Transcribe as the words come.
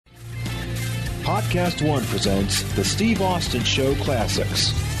PodcastOne presents the Steve Austin Show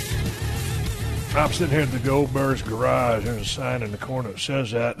Classics. I'm sitting here in the Goldberg's garage. There's a sign in the corner that says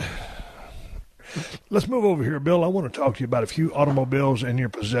that. Let's move over here, Bill. I want to talk to you about a few automobiles in your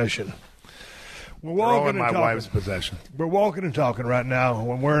possession. We're all in my wife's possession. We're walking and talking right now.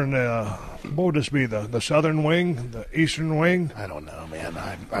 When we're in, what would this be, the southern wing, the eastern wing? I don't know, man.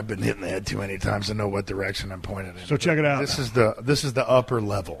 I've been hitting the head too many times to know what direction I'm pointed in. So check it out. This is the upper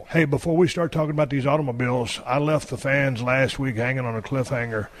level. Hey, before we start talking about these automobiles, I left the fans last week hanging on a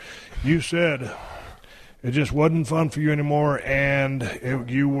cliffhanger. You said it just wasn't fun for you anymore, and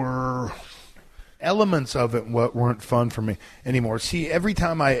you were... Elements of it weren't fun for me anymore. See, every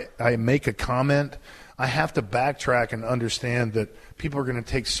time I make a comment, I have to backtrack and understand that people are going to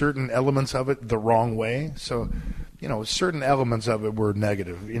take certain elements of it the wrong way. So, certain elements of it were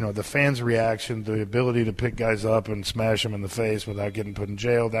negative. The fans' reaction, the ability to pick guys up and smash them in the face without getting put in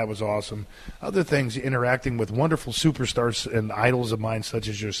jail, that was awesome. Other things, interacting with wonderful superstars and idols of mine such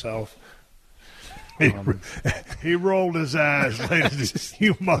as yourself. He rolled his eyes, ladies.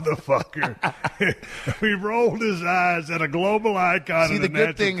 You motherfucker. He rolled his eyes at a global icon. See, the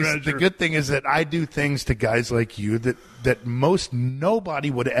good thing is that I do things to guys like you that most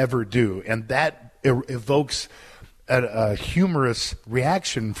nobody would ever do, and that evokes a humorous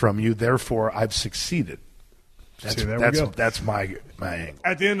reaction from you. Therefore, I've succeeded. That's my angle.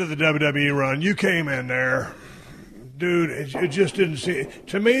 At the end of the WWE run, you came in there, dude. It just didn't seem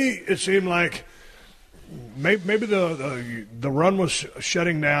to me. It seemed like. Maybe the run was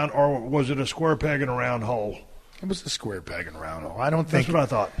shutting down, or was it a square peg in a round hole? It was a square peg in a round hole. I don't think. That's what I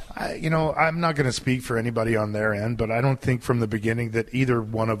thought. I'm not going to speak for anybody on their end, but I don't think from the beginning that either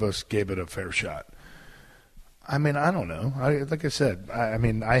one of us gave it a fair shot. I mean, I don't know. Like I said,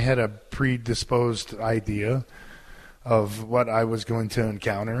 I had a predisposed idea of what I was going to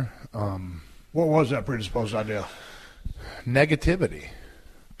encounter. What was that predisposed idea? Negativity.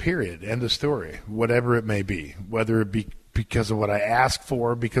 Period. End of story. Whatever it may be. Whether it be because of what I ask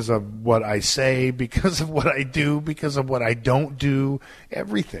for, because of what I say, because of what I do, because of what I don't do.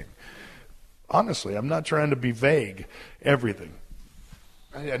 Everything. Honestly, I'm not trying to be vague. Everything.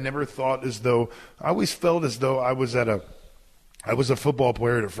 I never thought as though... I always felt as though I was a football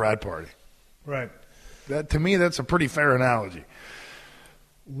player at a frat party. Right. To me, that's a pretty fair analogy.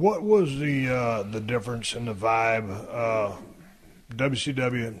 What was the difference in the vibe...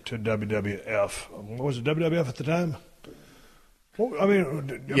 WCW to WWF. What was it, WWF at the time? Well,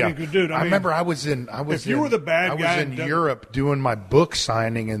 dude. I remember I was in were the bad guy, I was in Europe doing my book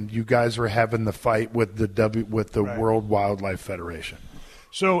signing, and you guys were having the fight with the Right. World Wildlife Federation.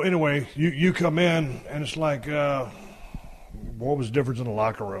 So anyway, you come in, and it's like, what was the difference in the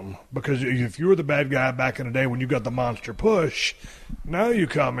locker room? Because if you were the bad guy back in the day when you got the monster push, now you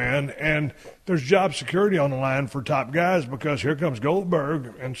come in and there's job security on the line for top guys because here comes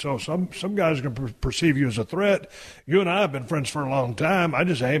Goldberg, and so some guys are going to perceive you as a threat. You and I have been friends for a long time. I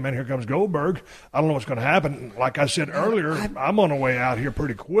just say, hey, man, here comes Goldberg. I don't know what's going to happen. Like I said earlier, I'm on the way out here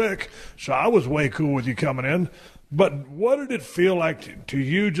pretty quick, so I was way cool with you coming in. But what did it feel like to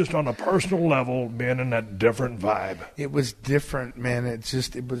you just on a personal level being in that different vibe? It was different, man.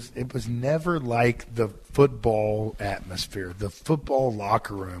 It was never like the football atmosphere, the football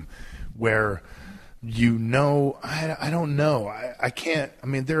locker room where I don't know. I can't. I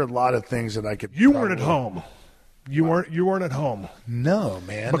mean, there are a lot of things that I could. You weren't at home. You weren't at home. No,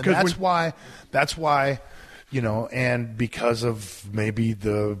 man. Because that's why, and because of maybe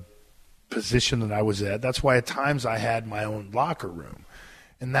the position that I was at, that's why at times I had my own locker room,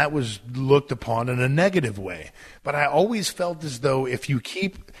 and that was looked upon in a negative way. But I always felt as though if you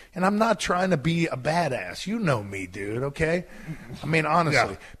keep, and I'm not trying to be a badass, you know me, dude, okay? I mean,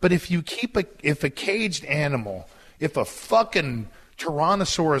 honestly. Yeah. But if you keep if a caged animal, if a fucking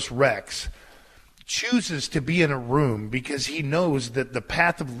Tyrannosaurus Rex chooses to be in a room because he knows that the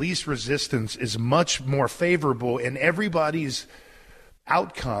path of least resistance is much more favorable in everybody's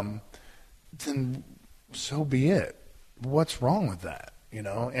outcome, then so be it. What's wrong with that?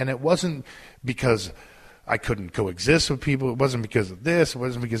 And it wasn't because I couldn't coexist with people. It wasn't because of this.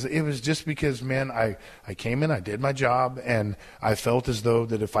 It was just because, man, I came in, I did my job, and I felt as though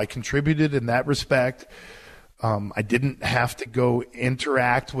that if I contributed in that respect, I didn't have to go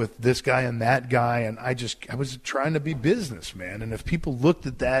interact with this guy and that guy, and I was trying to be business, man. And if people looked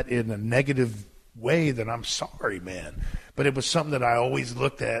at that in a negative way, then I'm sorry, man. But it was something that I always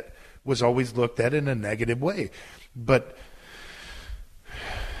looked at in a negative way. But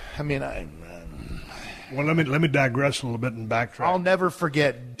I mean, Well, let me digress a little bit and backtrack. I'll never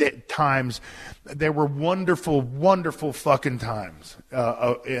forget times. There were wonderful, wonderful fucking times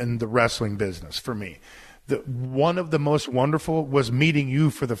in the wrestling business for me. One of the most wonderful was meeting you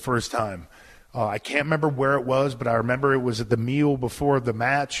for the first time. I can't remember where it was, but I remember it was at the meal before the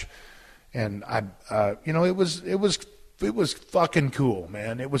match, and it was fucking cool,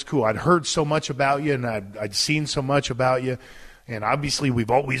 man. It was cool. I'd heard so much about you, and I'd seen so much about you, and obviously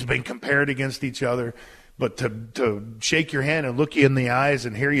we've always been compared against each other. But to shake your hand and look you in the eyes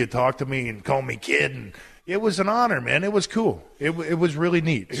and hear you talk to me and call me kid, and it was an honor, man. It was cool. It was really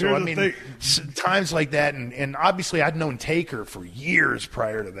neat. So, I mean, times like that, and obviously I'd known Taker for years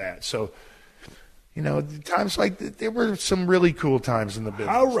prior to that. So, times like that, there were some really cool times in the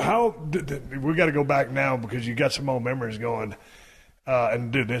business. We got to go back now because you got some old memories going.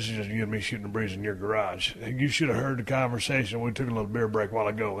 And dude, this is just you and me shooting the breeze in your garage. You should have heard the conversation. We took a little beer break a while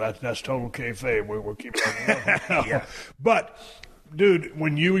ago. That's total kayfabe. We're keeping it on. Yeah. But, dude,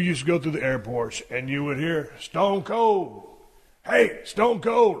 when you used to go through the airports and you would hear Stone Cold, hey, Stone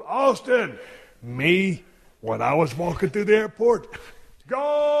Cold, Austin. Me, when I was walking through the airport,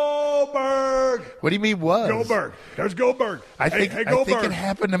 Goldberg. What do you mean was? Goldberg. There's Goldberg. I think it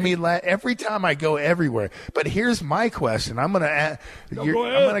happened to me every time I go everywhere. But here's my question. I'm gonna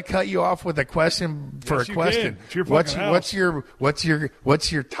cut you off with a question for a question. What's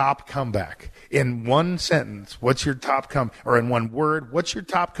your top comeback? In one sentence, what's your top or in one word, what's your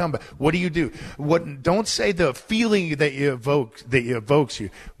top comeback? What do you do? Don't say the feeling that evokes you.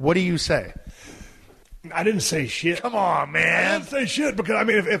 What do you say? I didn't say shit. Come on, man. I didn't say shit because, I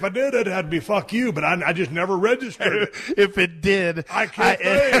mean, if I did, it had to be fuck you, but I just never registered. If it did, it'd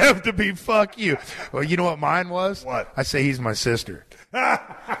have to be fuck you. Well, you know what mine was? What? I say he's my sister.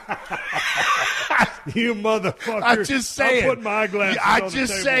 You motherfucker. I'm just saying. I'm putting my eyeglasses I'm on the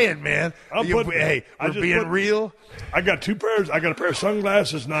just table. saying, man. We're being real. I got two pairs. I got a pair of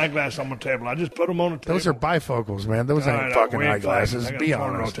sunglasses and eyeglasses on my table. I just put them on the table. Those are bifocals, man. Those ain't fucking eyeglasses. Be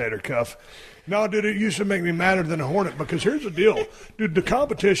honest. Rotator cuff. No, dude, it used to make me madder than a hornet because here's the deal. Dude, the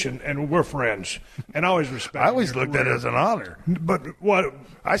competition, and we're friends, and I always respect I always looked at it as an honor. But what?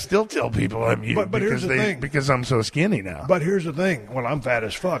 I still tell people I'm you but here's the thing. Because I'm so skinny now. But here's the thing. Well, I'm fat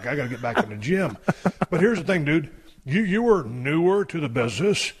as fuck. I got to get back in the gym. But here's the thing, dude. You were newer to the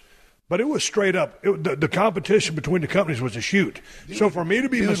business. But it was straight up. The competition between the companies was a shoot. So for me to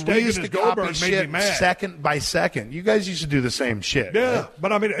be mistaken as Goldberg made me mad. Second by second. You guys used to do the same shit. Yeah, right?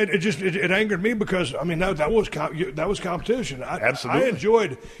 but I mean, it angered me because I mean that was competition. Absolutely. I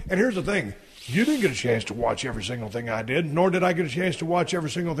enjoyed. And here's the thing. You didn't get a chance to watch every single thing I did, nor did I get a chance to watch every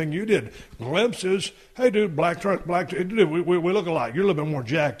single thing you did. Glimpses. Hey, dude, black truck. Dude, we look alike. You're a little bit more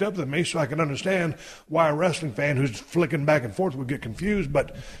jacked up than me, so I can understand why a wrestling fan who's flicking back and forth would get confused.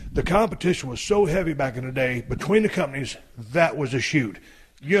 But the competition was so heavy back in the day between the companies, that was a shoot.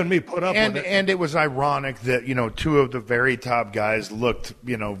 You and me put up with it. And it was ironic that, two of the very top guys looked,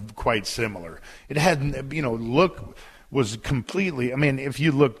 quite similar. It had, look was completely, I mean, if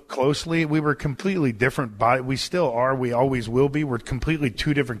you look closely, we were completely different. We still are. We always will be. We're completely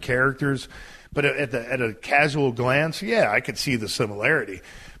two different characters. But at a casual glance, yeah, I could see the similarity.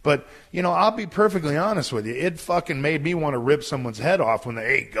 But, I'll be perfectly honest with you. It fucking made me want to rip someone's head off when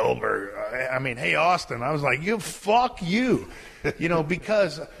hey, Goldberg, hey, Austin. I was like, fuck you.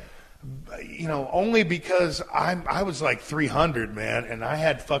 Because... only because I was like 300, man, and I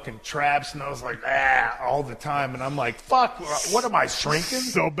had fucking traps, and I was like, all the time, and I'm like, fuck, what am I shrinking?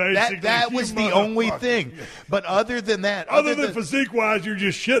 So basically, that was the only thing. But other than that, other than physique-wise, you're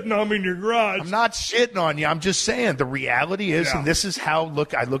just shitting on me in your garage. I'm not shitting on you. I'm just saying the reality is, and this is how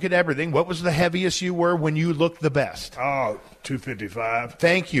I look at everything. What was the heaviest you were when you looked the best? Oh, 255.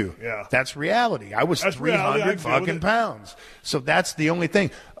 Thank you. Yeah. That's reality. I was 300 fucking pounds. So that's the only thing.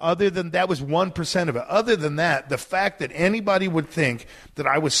 Other than that was 1% of it. Other than that, the fact that anybody would think that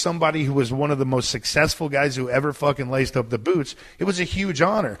I was somebody who was one of the most successful guys who ever fucking laced up the boots, it was a huge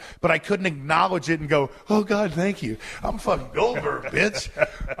honor. But I couldn't acknowledge it and go, oh, God, thank you. I'm fucking Goldberg, bitch.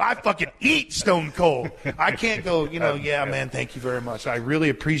 I fucking eat Stone Cold. I can't go, yeah, man, thank you very much. I really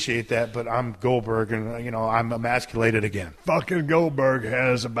appreciate that, but I'm Goldberg, and, I'm emasculated again. Fucking Goldberg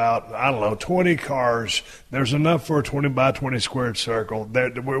has about, 20 cars. There's enough for a 20 by 20 squared circle.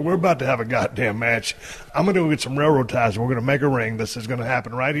 We're about to have a goddamn match. I'm going to go get some railroad ties. We're going to make a ring. This is going to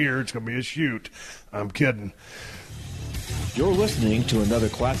happen right here. It's going to be a shoot. I'm kidding. You're listening to another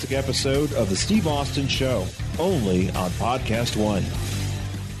classic episode of The Steve Austin Show, only on PodcastOne.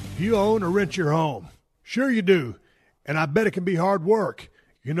 You own or rent your home? Sure you do. And I bet it can be hard work.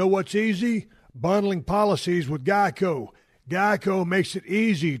 You know what's easy? Bundling policies with Geico. Geico makes it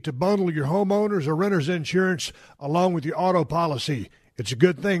easy to bundle your homeowners or renters insurance along with your auto policy. It's a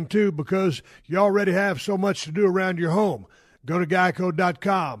good thing, too, because you already have so much to do around your home. Go to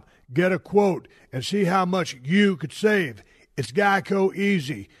geico.com, get a quote, and see how much you could save. It's Geico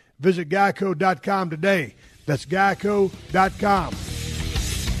easy. Visit geico.com today. That's geico.com.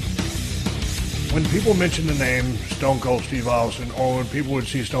 When people mention the name Stone Cold Steve Austin, or when people would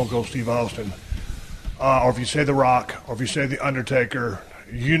see Stone Cold Steve Austin, or if you say The Rock, or if you say The Undertaker,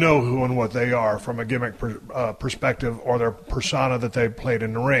 you know who and what they are from a gimmick perspective or their persona that they played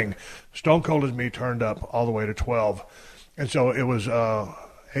in the ring. Stone Cold is me turned up all the way to 12. And so it was,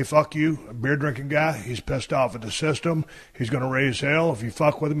 hey, fuck you, a beer-drinking guy. He's pissed off at the system. He's going to raise hell. If you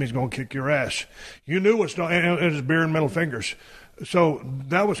fuck with him, he's going to kick your ass. You knew what Stone, and it was beer and middle fingers. So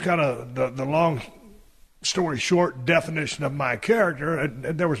that was kind of the long story short definition of my character. And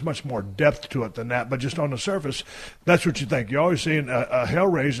there was much more depth to it than that, but just on the surface, that's what you think. You're always seeing a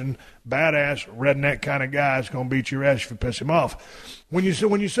hell-raising, badass, redneck kind of guy is going to beat your ass if you piss him off. When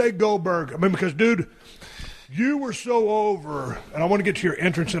you say Goldberg, I mean, because, dude, you were so over, and I want to get to your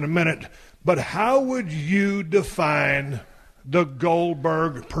entrance in a minute, but how would you define the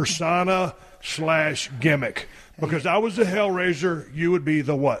Goldberg persona / gimmick? Because I was the Hellraiser, you would be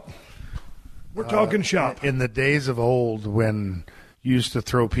the what? We're talking shop. In the days of old when you used to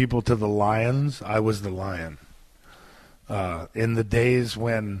throw people to the lions, I was the lion. In the days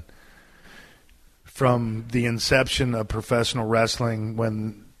when, from the inception of professional wrestling,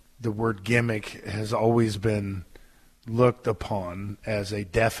 when the word gimmick has always been looked upon as a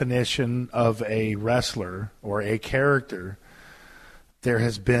definition of a wrestler or a character, there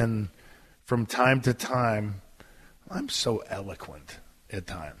has been, from time to time, I'm so eloquent at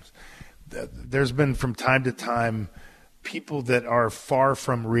times. There's been from time to time people that are far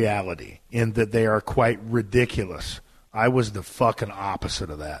from reality in that they are quite ridiculous. I was the fucking opposite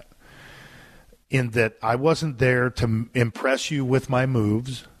of that. In that I wasn't there to impress you with my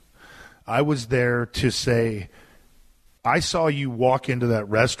moves. I was there to say, I saw you walk into that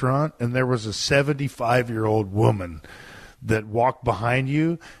restaurant and there was a 75-year-old woman that walked behind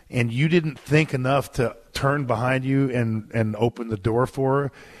you and you didn't think enough to turn behind you and open the door for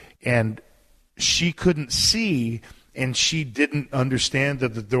her. And she couldn't see, and she didn't understand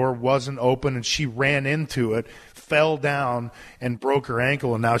that the door wasn't open, and she ran into it, fell down, and broke her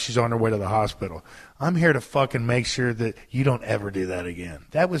ankle, and now she's on her way to the hospital. I'm here to fucking make sure that you don't ever do that again.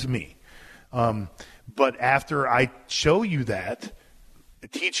 That was me. But after I show you that,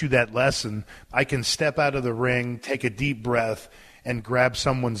 teach you that lesson, I can step out of the ring, take a deep breath, and grab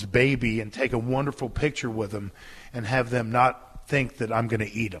someone's baby and take a wonderful picture with them and have them not think that I'm going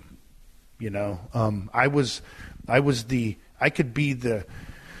to eat them. You know, I was the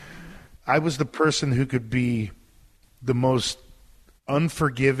person who could be the most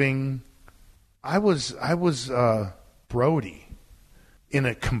unforgiving. I was Brody in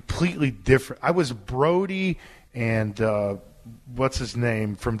a completely different. I was Brody and what's his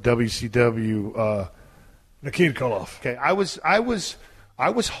name from WCW? Nikita Koloff. Okay, I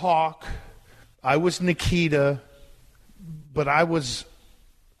was Hawk. I was Nikita, but I was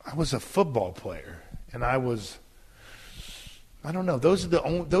a football player, and I don't know. Those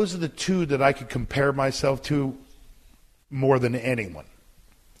are the two that I could compare myself to more than anyone.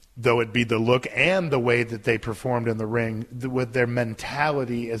 Though it be the look and the way that they performed in the ring with their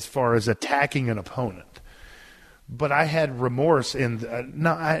mentality as far as attacking an opponent. But I had remorse I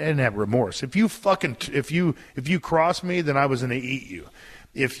didn't have remorse. If you cross me, then I was going to eat you.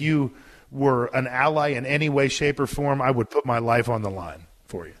 If you were an ally in any way, shape, or form, I would put my life on the line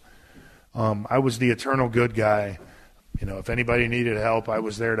for you. I was the eternal good guy. You know, if anybody needed help, I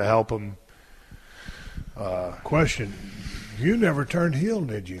was there to help them. Question. You never turned heel,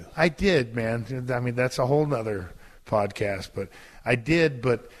 did you? I did, man. I mean, that's a whole nother podcast, but I did,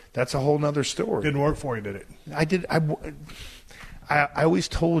 but that's a whole nother story. Didn't work for you, did it? I did. I always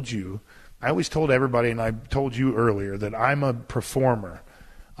told everybody, and I told you earlier, that I'm a performer.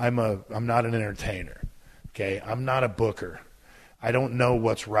 I'm not an entertainer. Okay? I'm not a booker. I don't know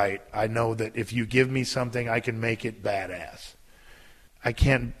what's right. I know that if you give me something, I can make it badass. I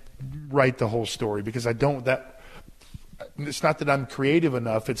can't write the whole story because I don't. It's not that I'm creative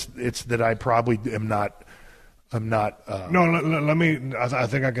enough. It's that I probably am not. I'm not. No, let me. I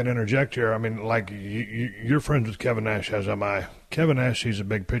think I can interject here. I mean, like you're friends with Kevin Nash, as am I. Kevin Nash, he's a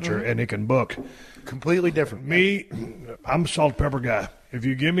big pitcher, and he can book. Completely different. Me, I'm a salt pepper guy. If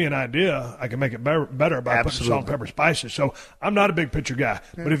you give me an idea, I can make it better by putting salt, pepper, spices. So I'm not a big picture guy.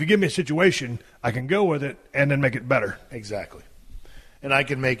 Yeah. But if you give me a situation, I can go with it and then make it better. Exactly. And I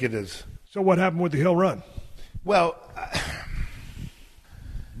can make it as... So what happened with the Hill Run? Well,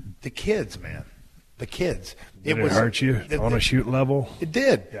 The kids, man. The kids. Did it hurt you on a shoot level? It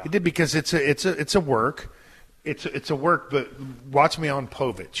did. Yeah. It did because it's a work. It's a work, but watch me on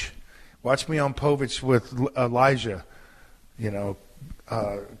Povich. Watch me on Povich with Elijah.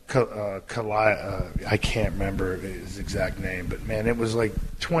 I can't remember his exact name, but man, it was like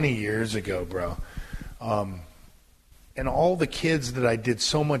 20 years ago, bro. And all the kids that I did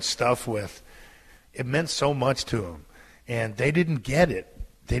so much stuff with, it meant so much to them, and they didn't get it.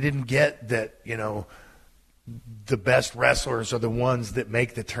 They didn't get that, the best wrestlers are the ones that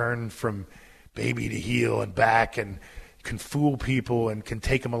make the turn from baby to heel and back and can fool people and can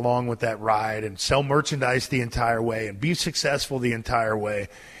take them along with that ride and sell merchandise the entire way and be successful the entire way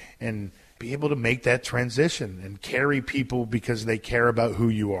and be able to make that transition and carry people because they care about who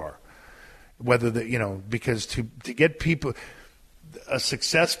you are. Because to get people a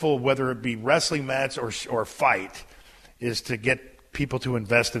successful, whether it be wrestling match or fight, is to get people to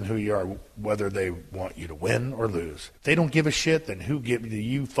invest in who you are, whether they want you to win or lose. If they don't give a shit, then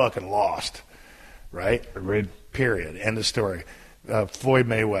you fucking lost, right? Agreed. Period. End of story. Floyd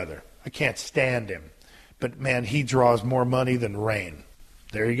Mayweather. I can't stand him, but man, he draws more money than rain.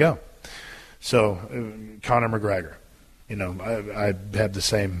 There you go. So, Conor McGregor. I have the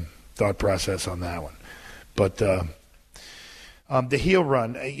same thought process on that one. But the heel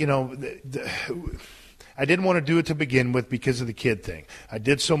run, I didn't want to do it to begin with because of the kid thing. I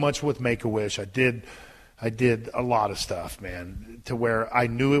did so much with Make-A-Wish. I did a lot of stuff, man, to where I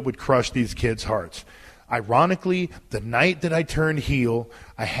knew it would crush these kids' hearts. Ironically, the night that I turned heel,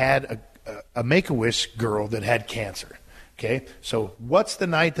 I had a Make-A-Wish girl that had cancer. Okay? So what's the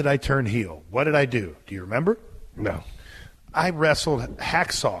night that I turned heel? What did I do? Do you remember? No. I wrestled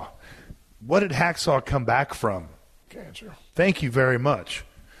Hacksaw. What did Hacksaw come back from? Cancer. Thank you very much.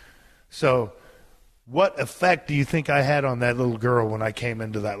 So what effect do you think I had on that little girl when I came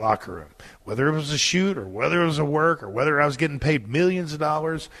into that locker room? Whether it was a shoot or whether it was a work or whether I was getting paid millions of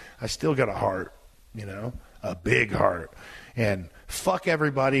dollars, I still got a heart, a big heart. And fuck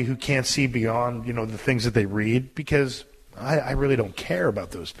everybody who can't see beyond, the things that they read, because I really don't care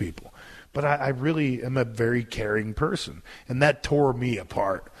about those people. But I really am a very caring person, and that tore me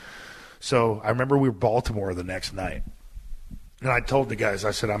apart. So I remember we were Baltimore the next night. And I told the guys, I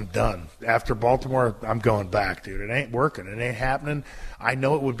said, I'm done. After Baltimore, I'm going back, dude. It ain't working. It ain't happening. I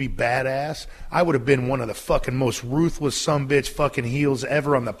know it would be badass. I would have been one of the fucking most ruthless sumbitch fucking heels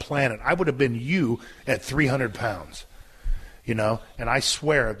ever on the planet. I would have been you at 300 pounds, And I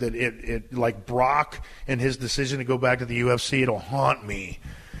swear that it like Brock and his decision to go back to the UFC, it'll haunt me,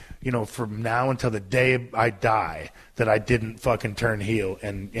 from now until the day I die, that I didn't fucking turn heel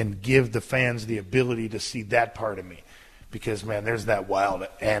and give the fans the ability to see that part of me. Because, man, there's that wild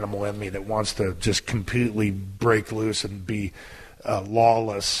animal in me that wants to just completely break loose and be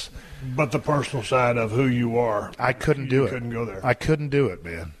lawless. But the personal side of who you are, I couldn't do it. Couldn't go there. I couldn't do it,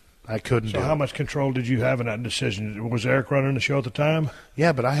 man. I couldn't do it. So how much control did you have in that decision? Was Eric running the show at the time?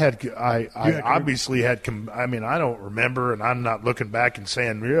 Yeah, but I obviously had, I don't remember, and I'm not looking back and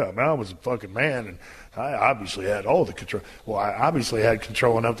saying, yeah, I was a fucking man, and I obviously had all the control. Well, I obviously had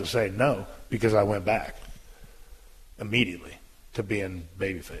control enough to say no because I went back immediately to being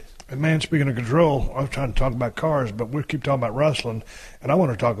babyface. And man, speaking of control, I was trying to talk about cars, but we keep talking about wrestling, and I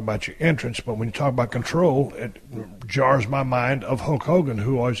want to talk about your entrance. But when you talk about control, it jars my mind of Hulk Hogan,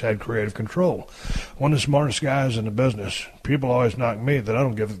 who always had creative control. One of the smartest guys in the business. People always knock me that I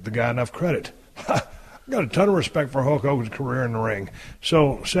don't give the guy enough credit. I've got a ton of respect for Hulk Hogan's career in the ring.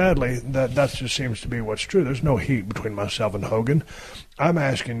 So, sadly, that just seems to be what's true. There's no heat between myself and Hogan. I'm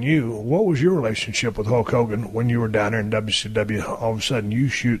asking you, what was your relationship with Hulk Hogan when you were down there in WCW? All of a sudden, you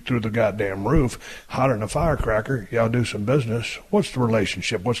shoot through the goddamn roof, hotter than a firecracker. Y'all do some business. What's the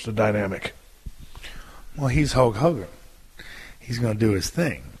relationship? What's the dynamic? Well, he's Hulk Hogan. He's going to do his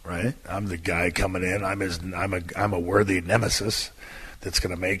thing, right? I'm the guy coming in. I'm a worthy nemesis that's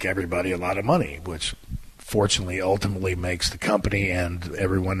going to make everybody a lot of money, which fortunately ultimately makes the company and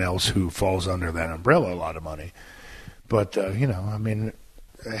everyone else who falls under that umbrella a lot of money. But,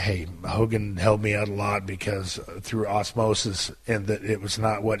 hey, Hogan held me out a lot because through osmosis, and that it was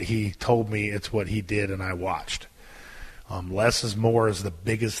not what he told me, it's what he did and I watched. Less is more is the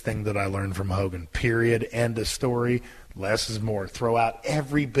biggest thing that I learned from Hogan, period, end of story. Less is more. Throw out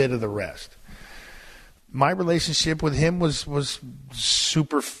every bit of the rest. My relationship with him was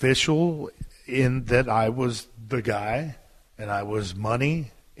superficial in that I was the guy and I was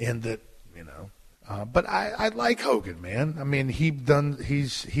money in that, but I like Hogan, man. I mean, he's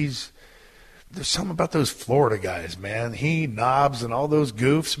there's something about those Florida guys, man. He, Knobs, and all those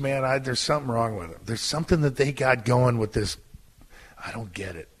goofs, man, there's something wrong with them. There's something that they got going with this. I don't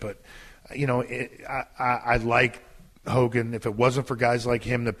get it. But, I like Hogan. If it wasn't for guys like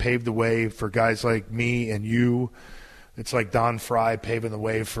him that paved the way for guys like me and you, it's like Don Fry paving the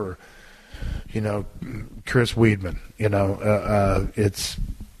way for, Chris Weidman.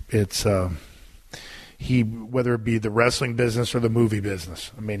 He, whether it be the wrestling business or the movie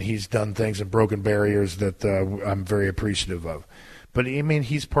business, I mean, he's done things and broken barriers that I'm very appreciative of. But I mean,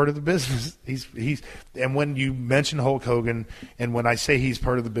 he's part of the business. He's and when you mention Hulk Hogan, and when I say he's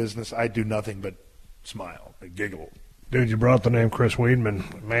part of the business, I do nothing but smile and giggle. Dude, you brought the name Chris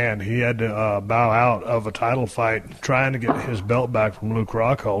Weidman. Man, he had to bow out of a title fight trying to get his belt back from Luke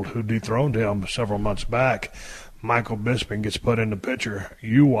Rockhold, who dethroned him several months back. Michael Bisping gets put in the picture.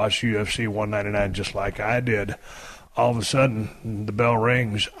 You watched UFC 199 just like I did. All of a sudden, the bell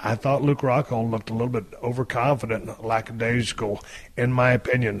rings. I thought Luke Rockhold looked a little bit overconfident, lackadaisical, in my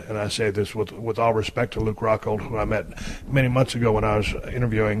opinion. And I say this with all respect to Luke Rockhold, who I met many months ago when I was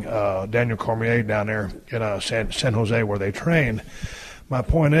interviewing Daniel Cormier down there in San Jose where they train. My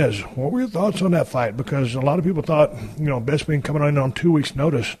point is, what were your thoughts on that fight? Because a lot of people thought, Bisping coming in on 2 weeks'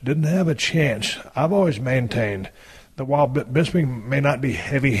 notice didn't have a chance. I've always maintained that while Bisping may not be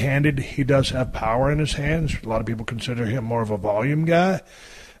heavy-handed, he does have power in his hands. A lot of people consider him more of a volume guy.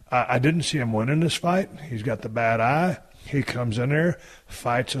 I didn't see him winning this fight. He's got the bad eye. He comes in there,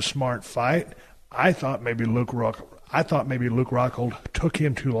 fights a smart fight. I thought maybe Luke Rockhold took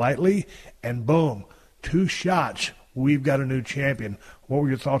him too lightly, and boom, 2 shots. We've got a new champion. What were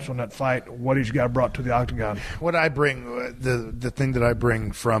your thoughts on that fight? What he's got brought to the octagon? What I bring, the thing that I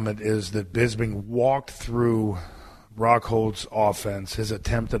bring from it is that Bisping walked through Rockhold's offense. His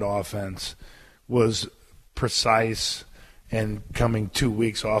attempted offense was precise and coming 2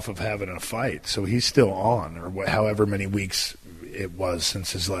 weeks off of having a fight. So he's still on, or however many weeks it was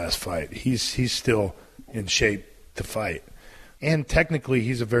since his last fight. He's still in shape to fight. And technically,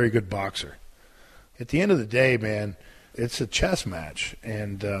 he's a very good boxer. At the end of the day, man, it's a chess match.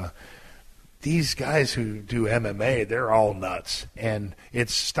 And these guys who do MMA, they're all nuts. And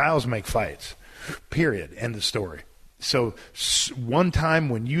it's styles make fights, period, end of story. So one time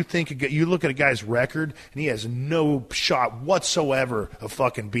when you look at a guy's record and he has no shot whatsoever of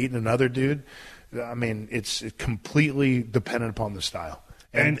fucking beating another dude, I mean, it's completely dependent upon the style.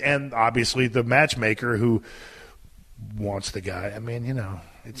 And obviously the matchmaker who wants the guy. I mean,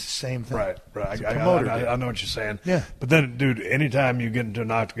 it's the same thing. Right. I know what you're saying. Yeah. But then, dude, anytime you get into an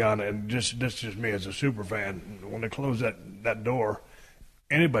octagon, and this is just me as a super fan, when they close that door,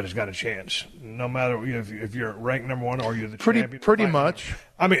 anybody's got a chance. No matter if you're ranked number one or you're the champion. Pretty much.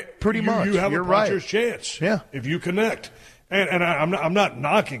 I mean, pretty much. You have You're a puncher's right. chance. Yeah. If you connect. And I'm not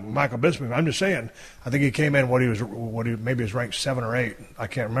knocking Michael Bisping. I'm just saying I think he came in maybe was ranked 7 or 8. I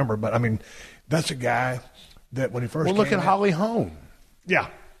can't remember, but I mean that's a guy that when he first look at Holly Holm. Yeah.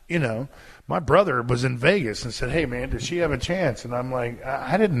 My brother was in Vegas and said, "Hey man, does she have a chance?" And I'm like,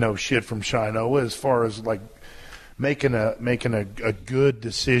 I didn't know shit from Shinoa as far as like making a good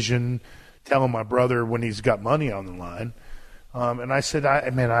decision, telling my brother when he's got money on the line. And I said,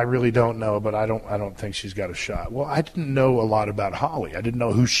 I really don't know, but I don't think she's got a shot. Well, I didn't know a lot about Holly. I didn't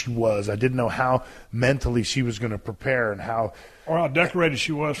know who she was. I didn't know how mentally she was going to prepare and how decorated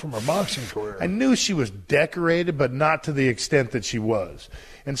she was from her boxing career. I knew she was decorated, but not to the extent that she was.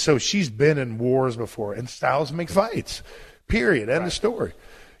 And so she's been in wars before, and styles make fights. Period. End of story.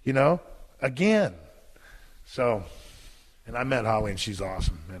 Again. So. And I met Holly, and she's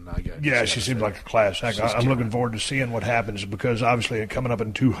awesome. And she seems like a class act. I'm looking forward to seeing what happens because, obviously, coming up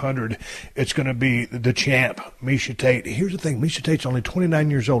in 200, it's going to be the champ, Miesha Tate. Here's the thing. Miesha Tate's only 29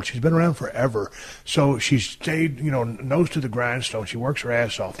 years old. She's been around forever. So she's stayed, nose to the grindstone. She works her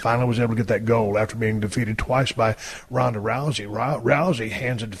ass off. Finally was able to get that gold after being defeated twice by Ronda Rousey. Rousey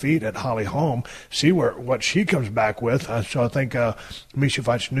hands a defeat at Holly Holm. See what she comes back with. So I think Miesha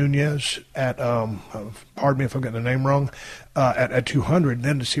fights Nunez at, pardon me if I'm getting the name wrong, at 200,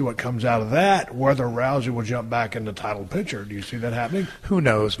 then to see what comes out of that, whether Rousey will jump back in the title picture. Do you see that happening? Who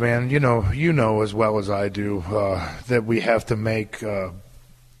knows, man? You know as well as I do that we have to make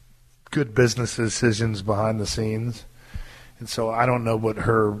good business decisions behind the scenes. And so I don't know what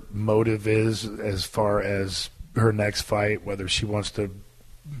her motive is as far as her next fight, whether she wants to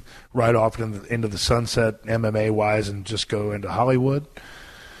ride off into the sunset MMA-wise and just go into Hollywood.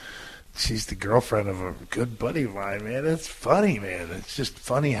 She's the girlfriend of a good buddy of mine, man. It's funny, man. It's just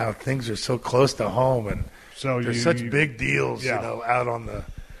funny how things are so close to home, and so there's such big deals, out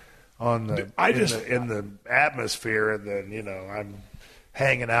in the atmosphere. And then, I'm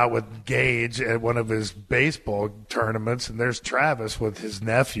hanging out with Gage at one of his baseball tournaments, and there's Travis with his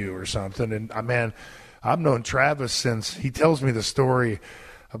nephew or something. And, man, I've known Travis since he tells me the story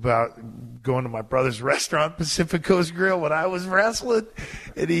about going to my brother's restaurant, Pacific Coast Grill, when I was wrestling.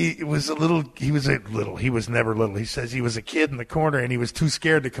 And he was never little. He says he was a kid in the corner, and he was too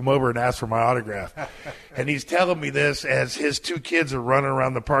scared to come over and ask for my autograph. And he's telling me this as his two kids are running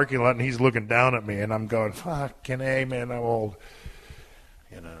around the parking lot, and he's looking down at me, and I'm going, fucking A, man, I'm old.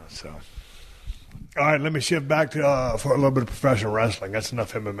 So. All right, let me shift back to for a little bit of professional wrestling. That's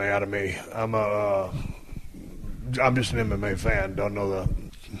enough MMA out of me. I'm just an MMA fan. Don't know the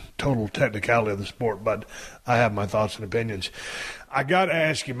total technicality of the sport, but I have my thoughts and opinions. I got to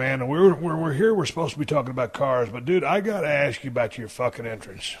ask you, man, we're here. We're supposed to be talking about cars, but, dude, I got to ask you about your fucking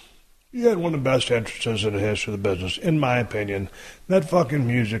entrance. You had one of the best entrances in the history of the business, in my opinion. That fucking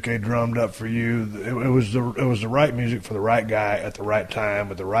music they drummed up for you, it was the right music for the right guy at the right time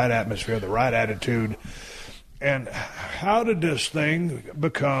with the right atmosphere, the right attitude. And how did this thing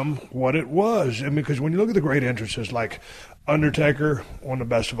become what it was? Because when you look at the great entrances like Undertaker, one of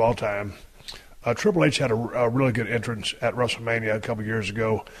the best of all time, Triple H had a really good entrance at WrestleMania a couple years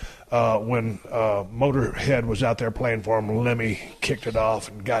ago when Motorhead was out there playing for him. Lemmy kicked it off,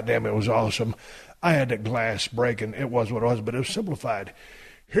 and goddamn, it was awesome. I had that glass breaking. It was what it was, but it was simplified.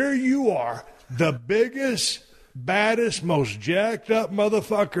 Here you are, the biggest, baddest, most jacked up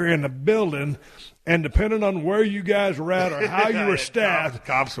motherfucker in the building, and depending on where you guys were at or how you were staffed,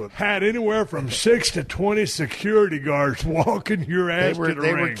 cops had anywhere from 6 to 20 security guards walking your ass to the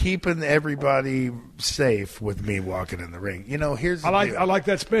ring. They were keeping everybody safe with me walking in the ring. Here's the deal. I like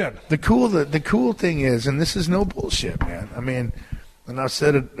that spin. The cool thing is, and this is no bullshit, man. I mean, and I've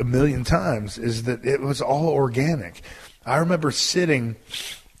said it a million times, is that it was all organic. I remember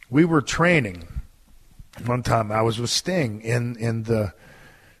we were training one time. I was with Sting in the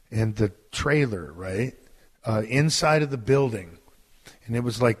trailer, right? Inside of the building. And it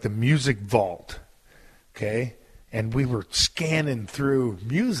was like the music vault. Okay? And we were scanning through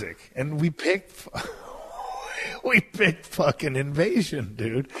music. And we picked fucking Invasion,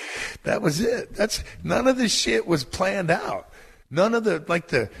 dude. That was it. None of this shit was planned out. None of the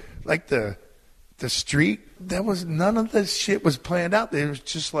street, none of this shit was planned out. It was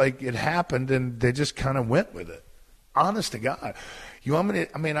just like it happened, and they just kind of went with it. Honest to God. You want me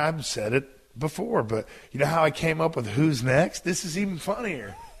to, I've said it before, but you know how I came up with Who's Next? This is even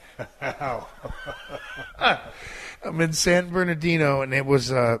funnier. I'm in San Bernardino, and it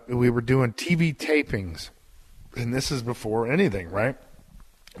was, we were doing TV tapings, and this is before anything, right?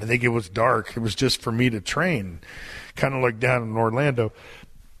 I think it was dark. It was just for me to train, kind of like down in Orlando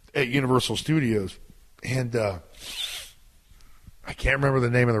at Universal Studios. And I can't remember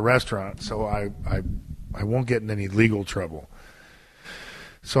the name of the restaurant, so I won't get in any legal trouble.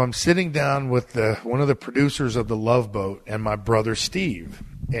 So I'm sitting down with one of the producers of The Love Boat and my brother Steve,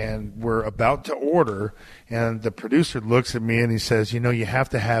 and we're about to order, and the producer looks at me and he says, you have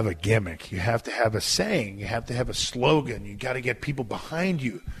to have a gimmick. You have to have a saying. You have to have a slogan. You got to get people behind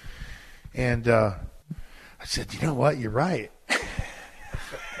you. And I said, you know what? You're right.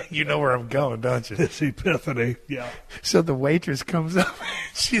 You know where I'm going, don't you? It's epiphany. Yeah. So the waitress comes up,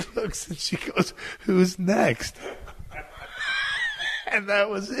 and she looks, and she goes, "Who's next?" And that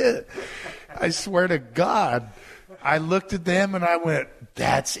was it. I swear to God, I looked at them and I went,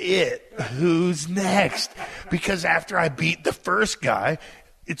 "That's it. Who's next?" Because after I beat the first guy,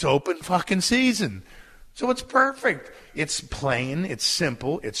 it's open fucking season. So it's perfect. It's plain, it's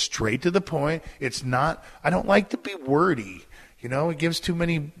simple, it's straight to the point. It's not, I don't like to be wordy. It gives too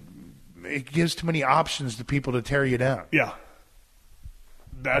many options to people to tear you down. Yeah.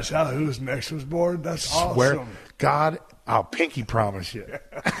 That's how Who's Next was born. That's Swear, awesome. God, I'll pinky promise you.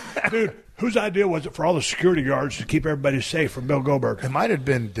 Dude, whose idea was it for all the security guards to keep everybody safe from Bill Goldberg? It might have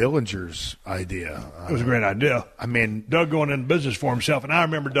been Dillinger's idea. It was a great idea. Doug going into business for himself, and I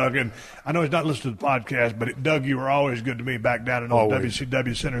remember Doug, and I know he's not listening to the podcast, but Doug, you were always good to me back down in those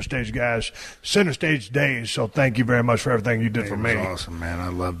WCW Center Stage guys, Center Stage days, so thank you very much for everything you did for me. It was awesome, man. I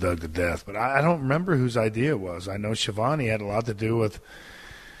love Doug to death, but I don't remember whose idea it was. I know Shivani had a lot to do with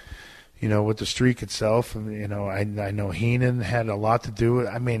with the streak itself, and I know Heenan had a lot to do with.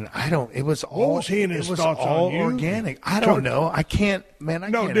 It was all. What was Heenan's thoughts on you? Organic. I don't know. I can't, man.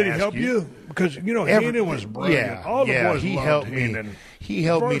 I can't. Did he help you? Because Heenan was brilliant. Yeah, all the boys he loved helped Heenan. me. He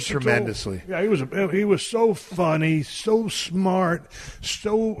helped me tremendously. Yeah, he was so funny, so smart,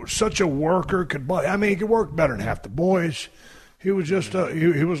 such a worker. He could work better than half the boys. He was just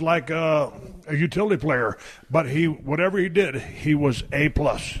he was like a utility player, but whatever he did, he was A+.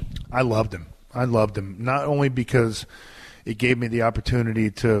 I loved him. Not only because it gave me the opportunity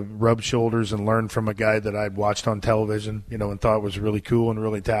to rub shoulders and learn from a guy that I'd watched on television, and thought was really cool and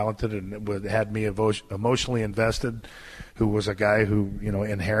really talented, and had me emotionally invested, who was a guy who,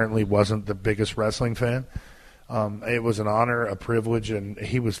 inherently wasn't the biggest wrestling fan. It was an honor, a privilege, and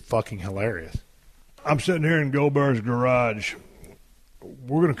he was fucking hilarious. I'm sitting here in Goldberg's garage.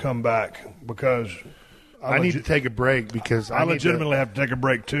 We're going to come back because I need to take a break because I legitimately have to take a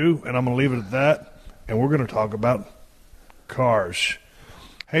break too, and I'm going to leave it at that. And we're going to talk about cars.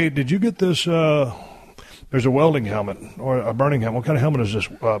 Hey, did you get this? There's a welding helmet or a burning helmet. What kind of helmet is this,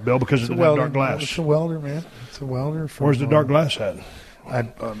 Bill? Because it's dark glass. It's a welder, man. It's a welder. Where's the dark glass at?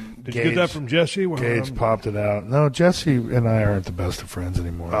 Did you get that from Jesse? Gage popped it out. No, Jesse and I aren't the best of friends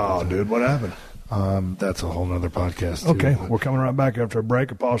anymore. Oh, dude, what happened? That's a whole nother podcast, too. Okay, we're coming right back after a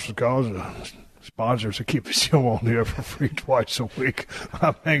break. A pause for cause. Sponsors to keep the show on the air for free twice a week.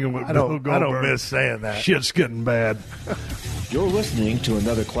 I'm hanging with Bill Goldberg. I don't miss saying that. Shit's getting bad. You're listening to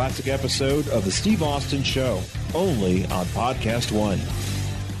another classic episode of The Steve Austin Show, only on PodcastOne.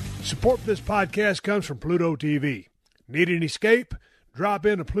 Support for this podcast comes from Pluto TV. Need an escape? Drop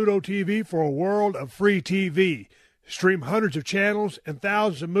into Pluto TV for a world of free TV. Stream hundreds of channels and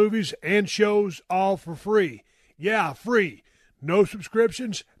thousands of movies and shows, all for free. Yeah, free. No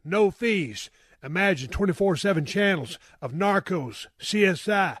subscriptions, no fees. Imagine 24/7 channels of Narcos,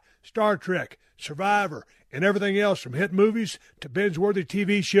 CSI, Star Trek, Survivor, and everything else from hit movies to binge-worthy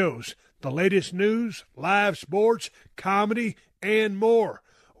TV shows. The latest news, live sports, comedy, and more.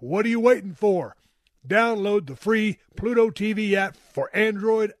 What are you waiting for? Download the free Pluto TV app for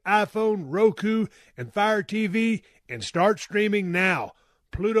Android, iPhone, Roku, and Fire TV and start streaming now.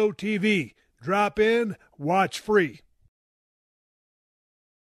 Pluto TV. Drop in, watch free.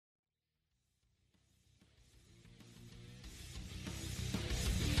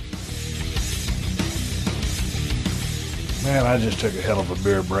 Man, I just took a hell of a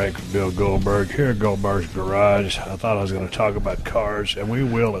beer break with Bill Goldberg here at Goldberg's Garage. I thought I was going to talk about cars, and we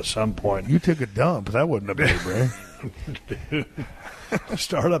will at some point. You took a dump. That wasn't a beer break. Dude,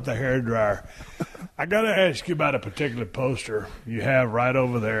 start up the hairdryer. I got to ask you about a particular poster you have right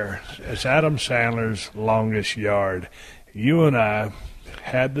over there. It's Adam Sandler's Longest Yard. You and I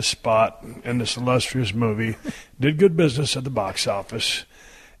had the spot in this illustrious movie, did good business at the box office.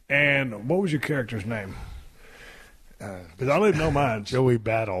 And what was your character's name? Because I don't even know mine. Joey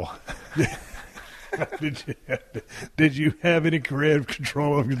Battle. Did you have any creative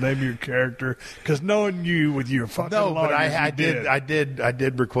control over the name of your character? Because knowing you with your fucking I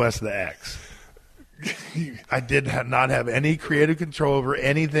did request the X. I did not have any creative control over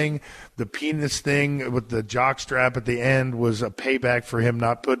anything. The penis thing with the jock strap at the end was a payback for him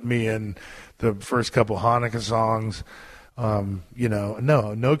not putting me in the first couple Hanukkah songs.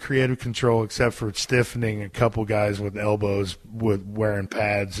 No creative control except for stiffening a couple guys with elbows with wearing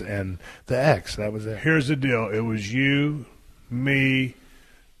pads and the X. That was it. Here's the deal. It was you, me,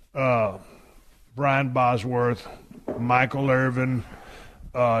 Brian Bosworth, Michael Irvin,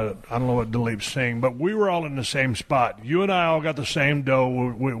 I don't know what Dilip's saying, but we were all in the same spot. You and I all got the same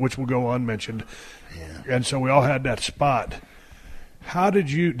dough, which will go unmentioned. Yeah. And so we all had that spot. How did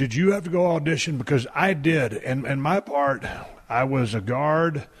you have to go audition? Because I did. And my part, I was a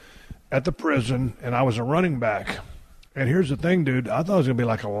guard at the prison, and I was a running back. And here's the thing, dude. I thought I was going to be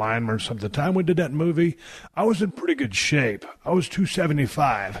like a lineman or something. The time we did that movie, I was in pretty good shape. I was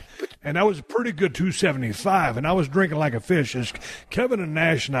 275, and I was a pretty good 275, and I was drinking like a fish. As Kevin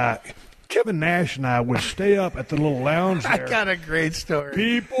Nash and I would stay up at the little lounge there. I got a great story.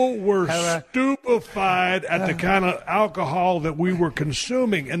 People were stupefied at the kind of alcohol that we were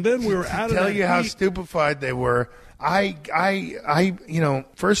consuming, and then we were out of tell you how stupefied they were.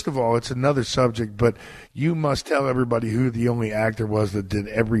 First of all, it's another subject, but you must tell everybody who the only actor was that did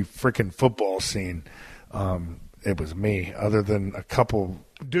every freaking football scene. It was me, other than a couple.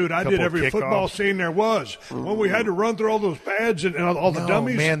 Dude, I did every football scene there was. When we had to run through all those pads and all the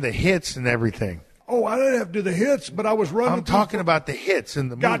dummies. Man, the hits and everything. Oh, I didn't have to do the hits, but I was running. I'm talking about the hits in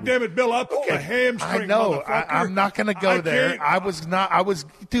the movie. God damn it, Bill! I pulled a hamstring. I know. I'm not going to go there. I was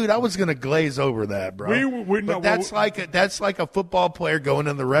going to glaze over that, bro. That's like a football player going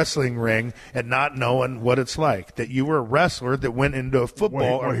in the wrestling ring and not knowing what it's like. That you were a wrestler that went into a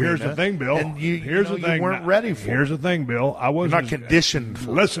football arena. Here's the thing, Bill. And you weren't ready for it. Here's the thing, Bill. I wasn't You're not conditioned for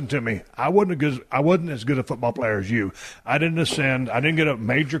it. Listen to me. I wasn't as good a football player as you. I didn't ascend. I didn't get a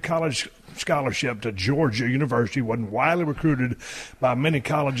major college scholarship to Georgia University. Wasn't widely recruited by many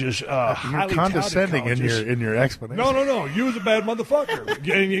colleges. You're condescending in your explanation. No. You was a bad motherfucker.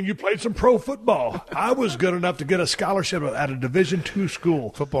 and you played some pro football. I was good enough to get a scholarship at a Division II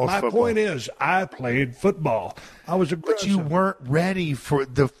school. My point is, I played football. I was aggressive. But you weren't ready for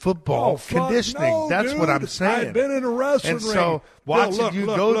the football conditioning. No, That's dude. what I'm saying. I've been in a wrestling ring. And so watching you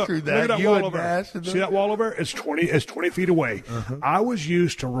go through that, look at you wall and over. Nash. See that wall over? It's 20 feet away. I was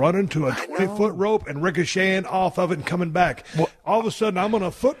used to running to a 20-foot rope and ricocheting off of it and coming back. Well, all of a sudden, I'm on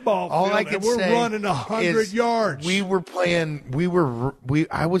a football field and we're running 100 yards. We were playing.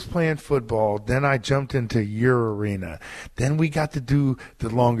 I was playing football. Then I jumped into your arena. Then we got to do the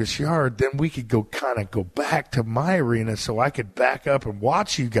longest yard. Then we could go back to my arena so I could back up and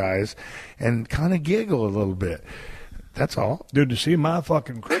watch you guys and kind of giggle a little bit. That's all. Dude, to see my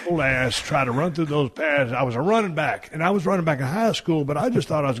fucking crippled ass try to run through those pads, I was a running back, and I was running back in high school, but I just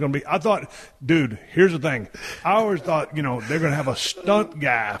thought I was going to be, dude, here's the thing. I always thought, they're going to have a stunt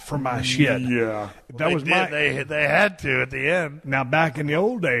guy for my shit. Yeah. They had to at the end. Now, back in the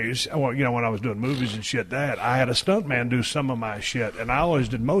old days, when I was doing movies and shit, I had a stunt man do some of my shit, and I always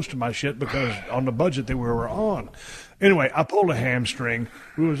did most of my shit because on the budget that we were on. Anyway, I pulled a hamstring.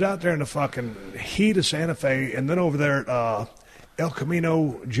 We was out there in the fucking heat of Santa Fe, and then over there at El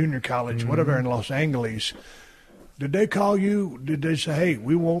Camino Junior College, whatever, in Los Angeles. Did they call you? Did they say, hey,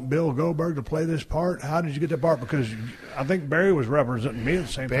 we want Bill Goldberg to play this part? How did you get that part? Because I think Barry was representing me at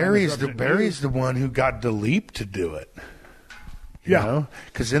the same time. Barry's the one who got Dilip to do it. You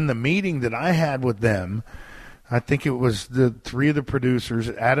because in the meeting that I had with them, I think it was the three of the producers.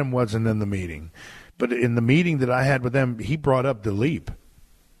 Adam wasn't in the meeting. But in the meeting that I had with them, he brought up Dilip.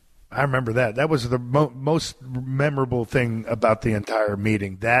 I remember that. That was the most memorable thing about the entire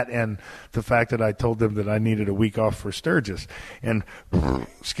meeting. That and the fact that I told them that I needed a week off for Sturgis. And,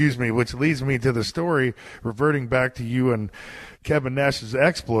 excuse me, which leads me to the story, reverting back to you and Kevin Nash's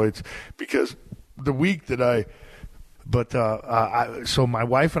exploits, because the week that so my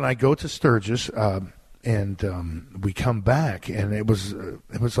wife and I go to Sturgis, and we come back, and it was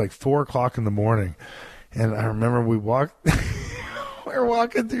like 4:00 in the morning, and I remember we were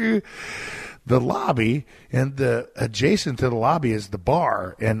walking through the lobby, and adjacent to the lobby is the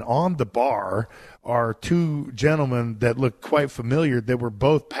bar, and on the bar are two gentlemen that looked quite familiar that were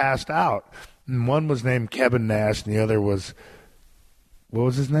both passed out, and one was named Kevin Nash, and the other was, what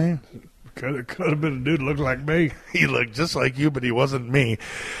was his name? Could have been a dude that looked like me. He looked just like you, but he wasn't me,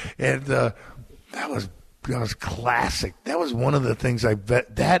 and that was classic. That was one of the things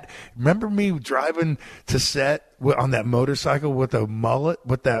remember me driving to set on that motorcycle with a mullet,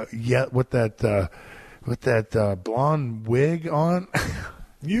 with that blonde wig on.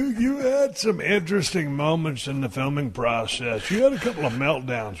 You had some interesting moments in the filming process. You had a couple of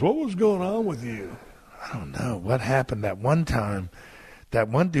meltdowns. What was going on with you? I don't know what happened that one time. That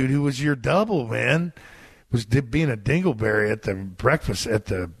one dude who was your double, man, was being a dingleberry at the breakfast at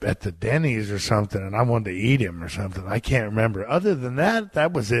the Denny's or something, and I wanted to eat him or something. I can't remember. Other than that,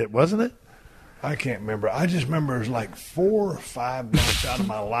 that was it, wasn't it? I can't remember. I just remember it was like 4 or 5 months out of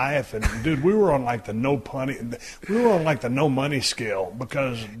my life, and dude, we were on like the no money scale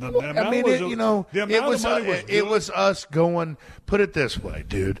because the amount it was us going. Put it this way,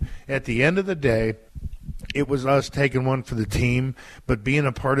 dude. At the end of the day, it was us taking one for the team, but being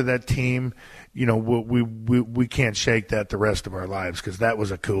a part of that team, we can't shake that the rest of our lives because that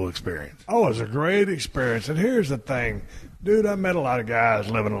was a cool experience. Oh, it was a great experience. And here's the thing, dude, I met a lot of guys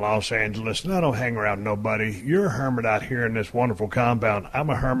living in Los Angeles, and I don't hang around nobody. You're a hermit out here in this wonderful compound. I'm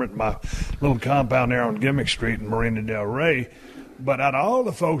a hermit in my little compound there on Gimmick Street in Marina Del Rey. But out of all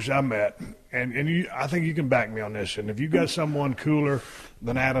the folks I met, and you, I think you can back me on this, and if you got someone cooler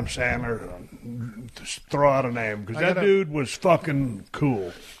than Adam Sandler, just throw out a name, because that dude was fucking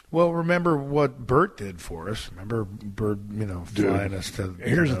cool. Well, remember what Bert did for us. Remember Bert, flying us to.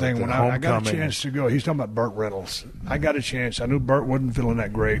 Here's the thing: when I got a chance to go, he's talking about Burt Reynolds. I got a chance. I knew Burt wasn't feeling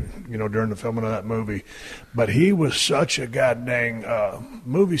that great, during the filming of that movie, but he was such a goddamn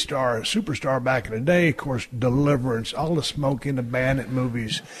movie star, superstar back in the day. Of course, Deliverance, all the Smokey and the Bandit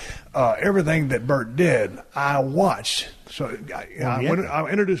movies, everything that Burt did, I watched. So I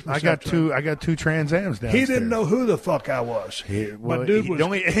introduced myself. I got two Trans Ams downstairs. He didn't know who the fuck I was. But dude was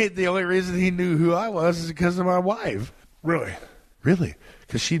the only reason he knew who I was is because of my wife. Really? Really?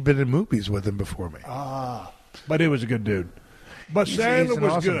 Because she'd been in movies with him before me. But he was a good dude. But Sandler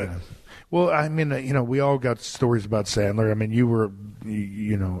was awesome good. Man. Well, I mean, we all got stories about Sandler. I mean, you were,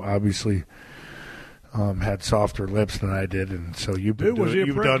 obviously had softer lips than I did, and so you've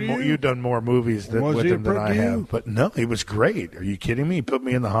done more movies with him than I have. But no, he was great. Are you kidding me? He put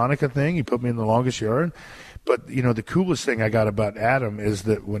me in the Hanukkah thing. He put me in the Longest Yard. But the coolest thing I got about Adam is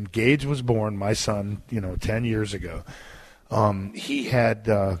that when Gage was born, my son, 10 years ago, he had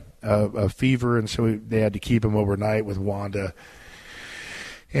a fever, and so they had to keep him overnight with Wanda.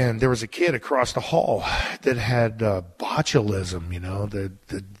 And there was a kid across the hall that had botulism,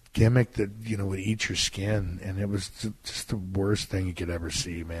 the gimmick that, would eat your skin. And it was just the worst thing you could ever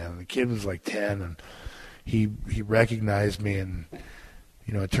see, man. The kid was like 10, and he recognized me, and,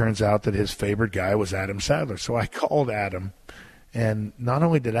 it turns out that his favorite guy was Adam Sandler. So I called Adam, and not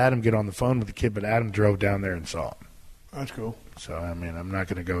only did Adam get on the phone with the kid, but Adam drove down there and saw him. That's cool. So, I'm not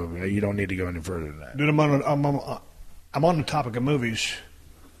going to go. You don't need to go any further than that. Dude, I'm on the topic of movies.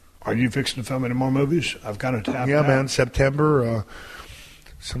 Are you fixing to film any more movies? I've kind of tapped out. Yeah, man. September,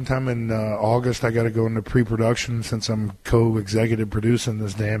 sometime in August, I got to go into pre-production since I'm co-executive producing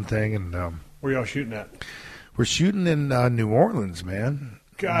this damn thing. And where y'all shooting at? We're shooting in New Orleans, man.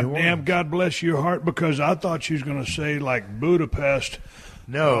 God damn, God bless your heart, because I thought she was going to say like Budapest.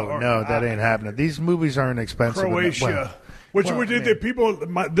 No, that ain't happening. These movies aren't expensive. Croatia.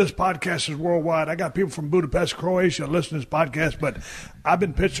 This podcast is worldwide. I got people from Budapest, Croatia, listen to this podcast, but I've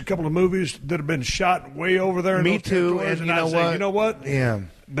been pitched a couple of movies that have been shot way over there. Me too, and you know what? Yeah.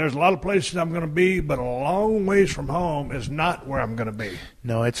 There's a lot of places I'm going to be, but a long ways from home is not where I'm going to be.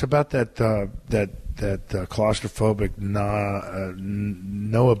 No, it's about that claustrophobic,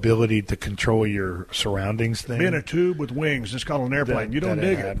 no ability to control your surroundings thing. Being a tube with wings, it's called an airplane. You don't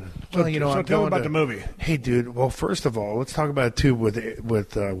dig it. Well, so tell me about the movie. Hey, dude. Well, first of all, let's talk about a tube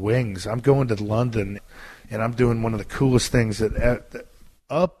with wings. I'm going to London, and I'm doing one of the coolest things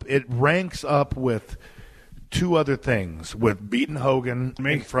it ranks up with two other things, with beating Hogan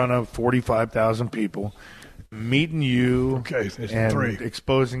in front of 45,000 people, meeting you, and 3.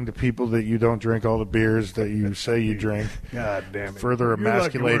 exposing to people that you don't drink all the beers that you say you drink. God damn it. Further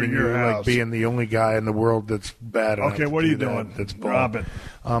emasculating you, like being the only guy in the world that's bad enough. Okay, what are you doing? That's Rob it.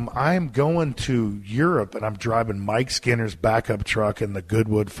 I'm going to Europe, and I'm driving Mike Skinner's backup truck in the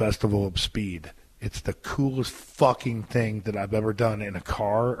Goodwood Festival of Speed. It's the coolest fucking thing that I've ever done in a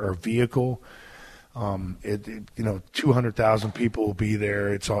car or vehicle. 200,000 people will be